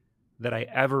journey that I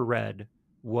ever read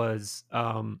was,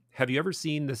 have you ever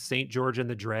seen the St. George and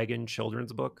the Dragon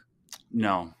children's book?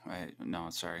 No. No.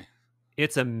 Sorry.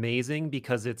 it's amazing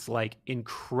because it's like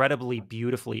incredibly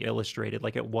beautifully illustrated.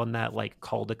 Like it won that like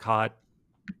Caldecott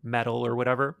medal or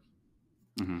whatever.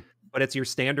 Hmm. But it's your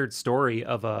standard story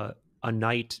of a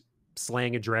knight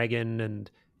slaying a dragon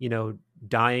and, you know,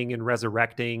 dying and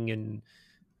resurrecting and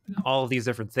all of these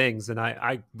different things. And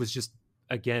I was just,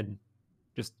 again,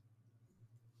 just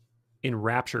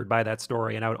enraptured by that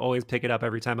story. And I would always pick it up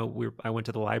every time I went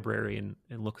to the library and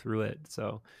look through it.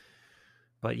 So,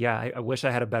 but yeah, I wish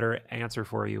I had a better answer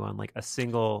for you on like a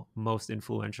single most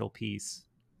influential piece.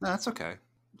 No, that's okay.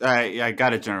 I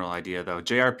got a general idea though.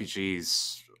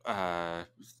 JRPGs,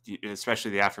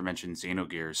 especially the aforementioned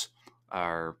Xenogears,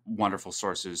 are wonderful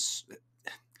sources.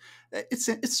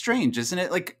 It's strange, isn't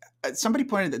it? Like somebody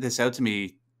pointed this out to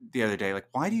me the other day. Like,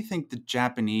 why do you think the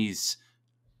Japanese?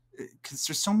 Because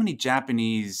there's so many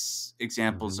Japanese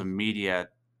examples Hmm. of media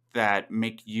that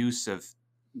make use of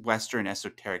Western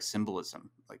esoteric symbolism.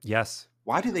 Like, Yes.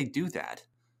 why do they do that?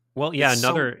 Well, yeah, It's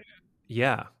so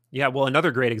yeah. Yeah, well,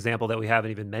 another great example that we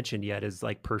haven't even mentioned yet is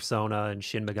like Persona and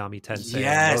Shin Megami Tensei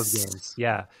and those yes, games.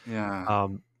 Yeah. yeah.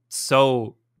 Um,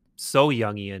 so so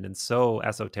Jungian and so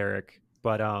esoteric.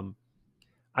 But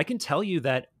I can tell you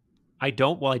that I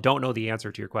don't know the answer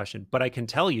to your question, but I can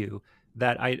tell you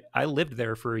that I lived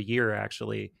there for a year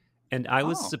actually, and I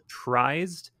was Oh,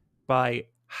 surprised by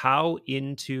how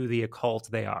into the occult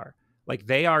they are. Like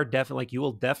they are definitely like you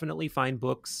will definitely find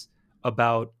books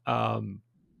about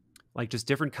like just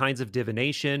different kinds of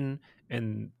divination,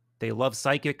 and they love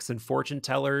psychics and fortune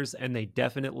tellers, and they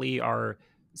definitely are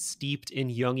steeped in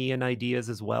Jungian ideas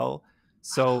as well.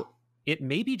 So it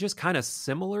may be just kind of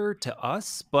similar to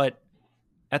us, but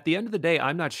at the end of the day,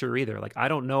 I'm not sure either. Like I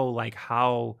don't know like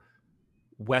how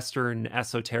Western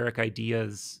esoteric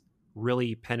ideas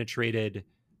really penetrated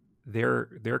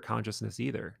their consciousness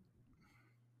either.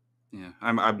 yeah.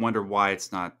 I wonder why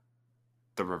it's not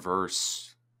the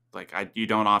reverse. Like you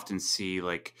don't often see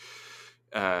like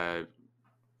uh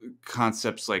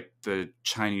concepts like the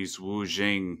Chinese Wu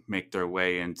Jing make their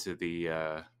way into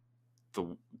the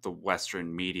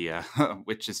Western media,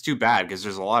 which is too bad because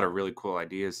there's a lot of really cool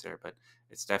ideas there. But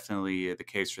it's definitely the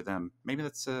case for them. Maybe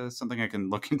that's something I can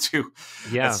look into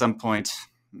at Yeah, some point.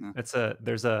 Yeah.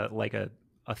 there's a like a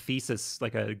thesis,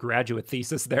 like a graduate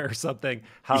thesis there or something.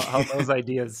 How those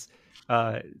ideas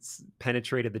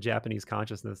penetrated the Japanese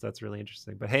consciousness. That's really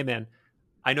interesting. But hey, man,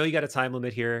 I know you got a time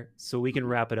limit here, so we can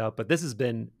wrap it up. But this has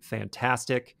been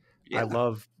fantastic. I Yeah.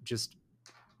 love just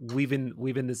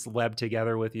weaving this web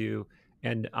together with you,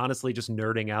 and honestly, just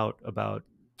nerding out about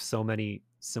so many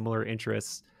similar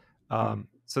interests. Hmm.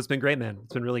 So it's been great, man.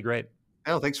 It's been really great.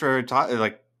 Oh, thanks for talking.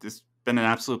 Like, it's been an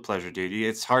absolute pleasure, dude.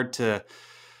 It's hard to.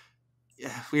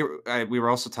 Yeah, we were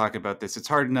also talking about this. It's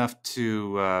hard enough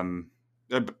to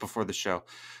before the show.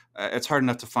 It's hard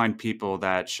enough to find people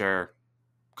that share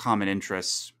common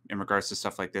interests in regards to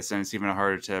stuff like this, and it's even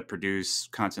harder to produce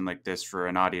content like this for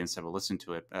an audience that will listen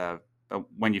to it. But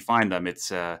when you find them,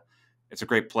 it's a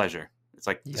great pleasure. It's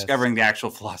like Yes. discovering the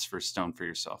actual philosopher's stone for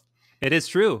yourself. It is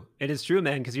true. It is true,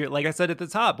 man. Because you're like I said at the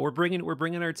top, we're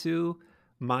bringing our two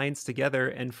minds together,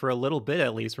 and for a little bit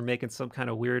at least, we're making some kind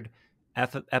of weird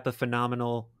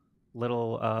epiphenomenal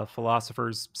little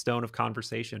philosopher's stone of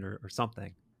conversation or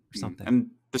something or something.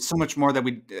 And there's so much more that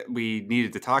we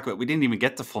needed to talk about. We didn't even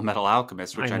get to Full Metal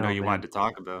Alchemist, I which I know know, you wanted man. to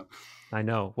talk about. I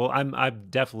know. Well, I'm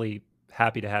definitely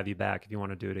happy to have you back if you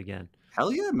want to do it again.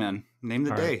 Hell yeah, man! Name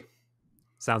the All right. day.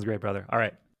 Sounds great, brother. All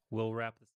right. We'll wrap this.